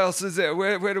 Where else is it?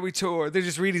 Where do we tour? They're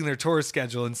just reading their tour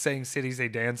schedule and saying cities they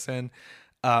dance in.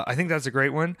 I think that's a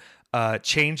great one.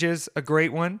 Changes, a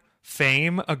great one.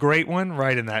 Fame, a great one.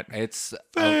 Right in that. It's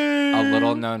a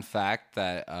little known fact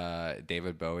that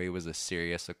David Bowie was a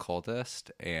serious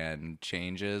occultist, and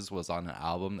Changes was on an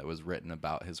album that was written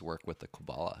about his work with the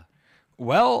Kabbalah.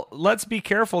 Well, let's be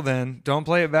careful then. Don't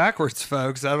play it backwards,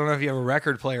 folks. I don't know if you have a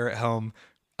record player at home.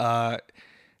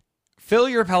 Fill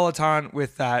your Peloton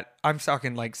with that. I'm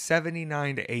talking like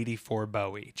 79 to 84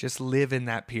 Bowie. Just live in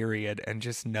that period and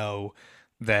just know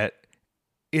that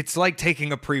it's like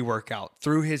taking a pre-workout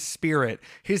through his spirit.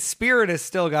 His spirit has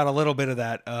still got a little bit of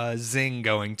that zing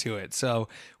going to it. So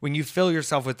when you fill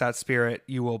yourself with that spirit,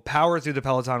 you will power through the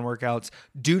Peloton workouts.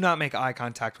 Do not make eye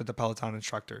contact with the Peloton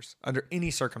instructors under any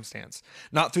circumstance.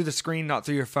 Not through the screen, not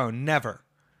through your phone. Never.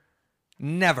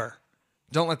 Never.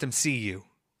 Don't let them see you.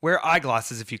 Wear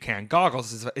eyeglasses if you can.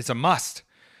 Goggles is a must.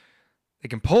 They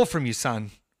can pull from you,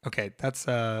 son. Okay, that's...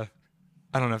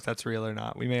 I don't know if that's real or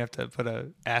not. We may have to put a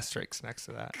asterisk next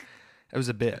to that. It was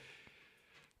a bit.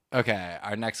 Okay,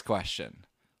 our next question.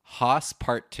 Haas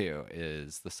Part 2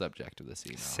 is the subject of this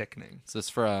email. Sickening. This is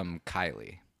from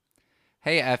Kylie.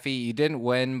 Hey, Effie, you didn't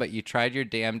win, but you tried your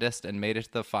damnedest and made it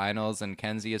to the finals, and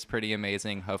Kenzie is pretty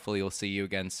amazing. Hopefully we'll see you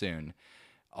again soon.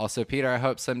 Also, Peter, I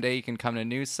hope someday you can come to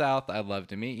New South. I'd love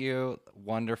to meet you.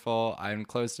 Wonderful. I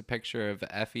enclosed a picture of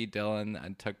Effie Dylan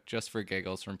and took just for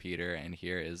giggles from Peter, and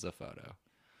here is a photo.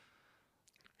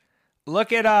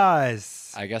 Look at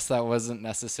us. I guess that wasn't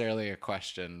necessarily a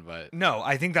question, but... No,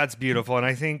 I think that's beautiful, and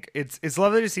I think it's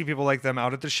lovely to see people like them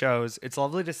out at the shows. It's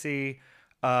lovely to see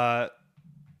our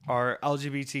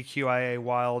LGBTQIA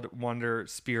wild wonder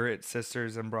spirit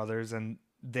sisters and brothers and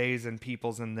theys and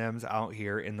peoples and thems out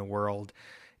here in the world.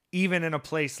 Even in a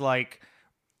place like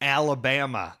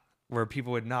Alabama, where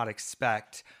people would not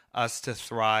expect us to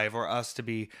thrive or us to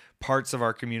be parts of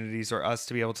our communities or us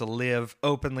to be able to live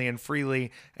openly and freely.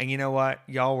 And you know what?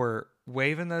 Y'all were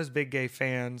waving those big gay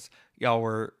fans. Y'all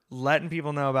were letting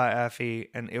people know about Effie,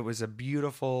 and it was a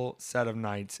beautiful set of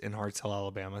nights in Hartselle,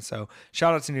 Alabama. So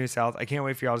shout out to New South. I can't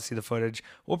wait for y'all to see the footage.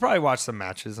 We'll probably watch some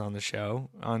matches on the show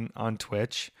on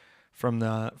Twitch from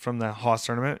the Haas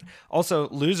tournament. Also,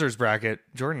 losers bracket,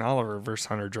 Jordan Oliver versus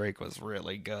Hunter Drake was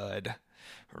really good.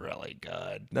 Really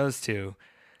good. Those two.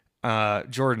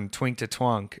 Jordan twink to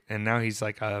twunk, and now he's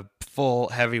like a full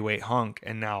heavyweight hunk,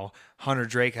 and now Hunter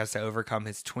Drake has to overcome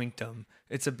his twinkdom.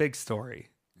 It's a big story.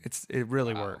 It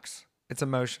really works. It's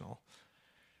emotional.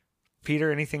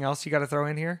 Peter, anything else you got to throw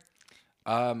in here?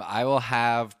 I will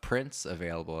have prints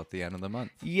available at the end of the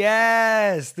month.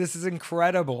 Yes, this is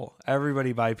incredible.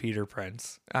 Everybody buy Peter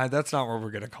prints. That's not what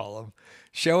we're going to call them.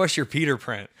 Show us your Peter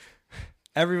print.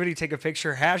 Everybody take a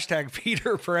picture. Hashtag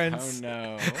Peter prints. Oh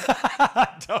no.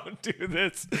 Don't do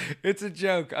this. It's a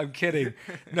joke. I'm kidding.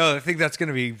 No, I think that's going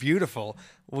to be beautiful.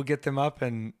 We'll get them up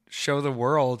and show the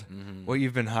world what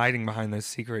you've been hiding behind those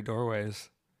secret doorways.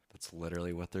 That's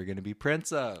literally what they're going to be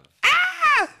prints of.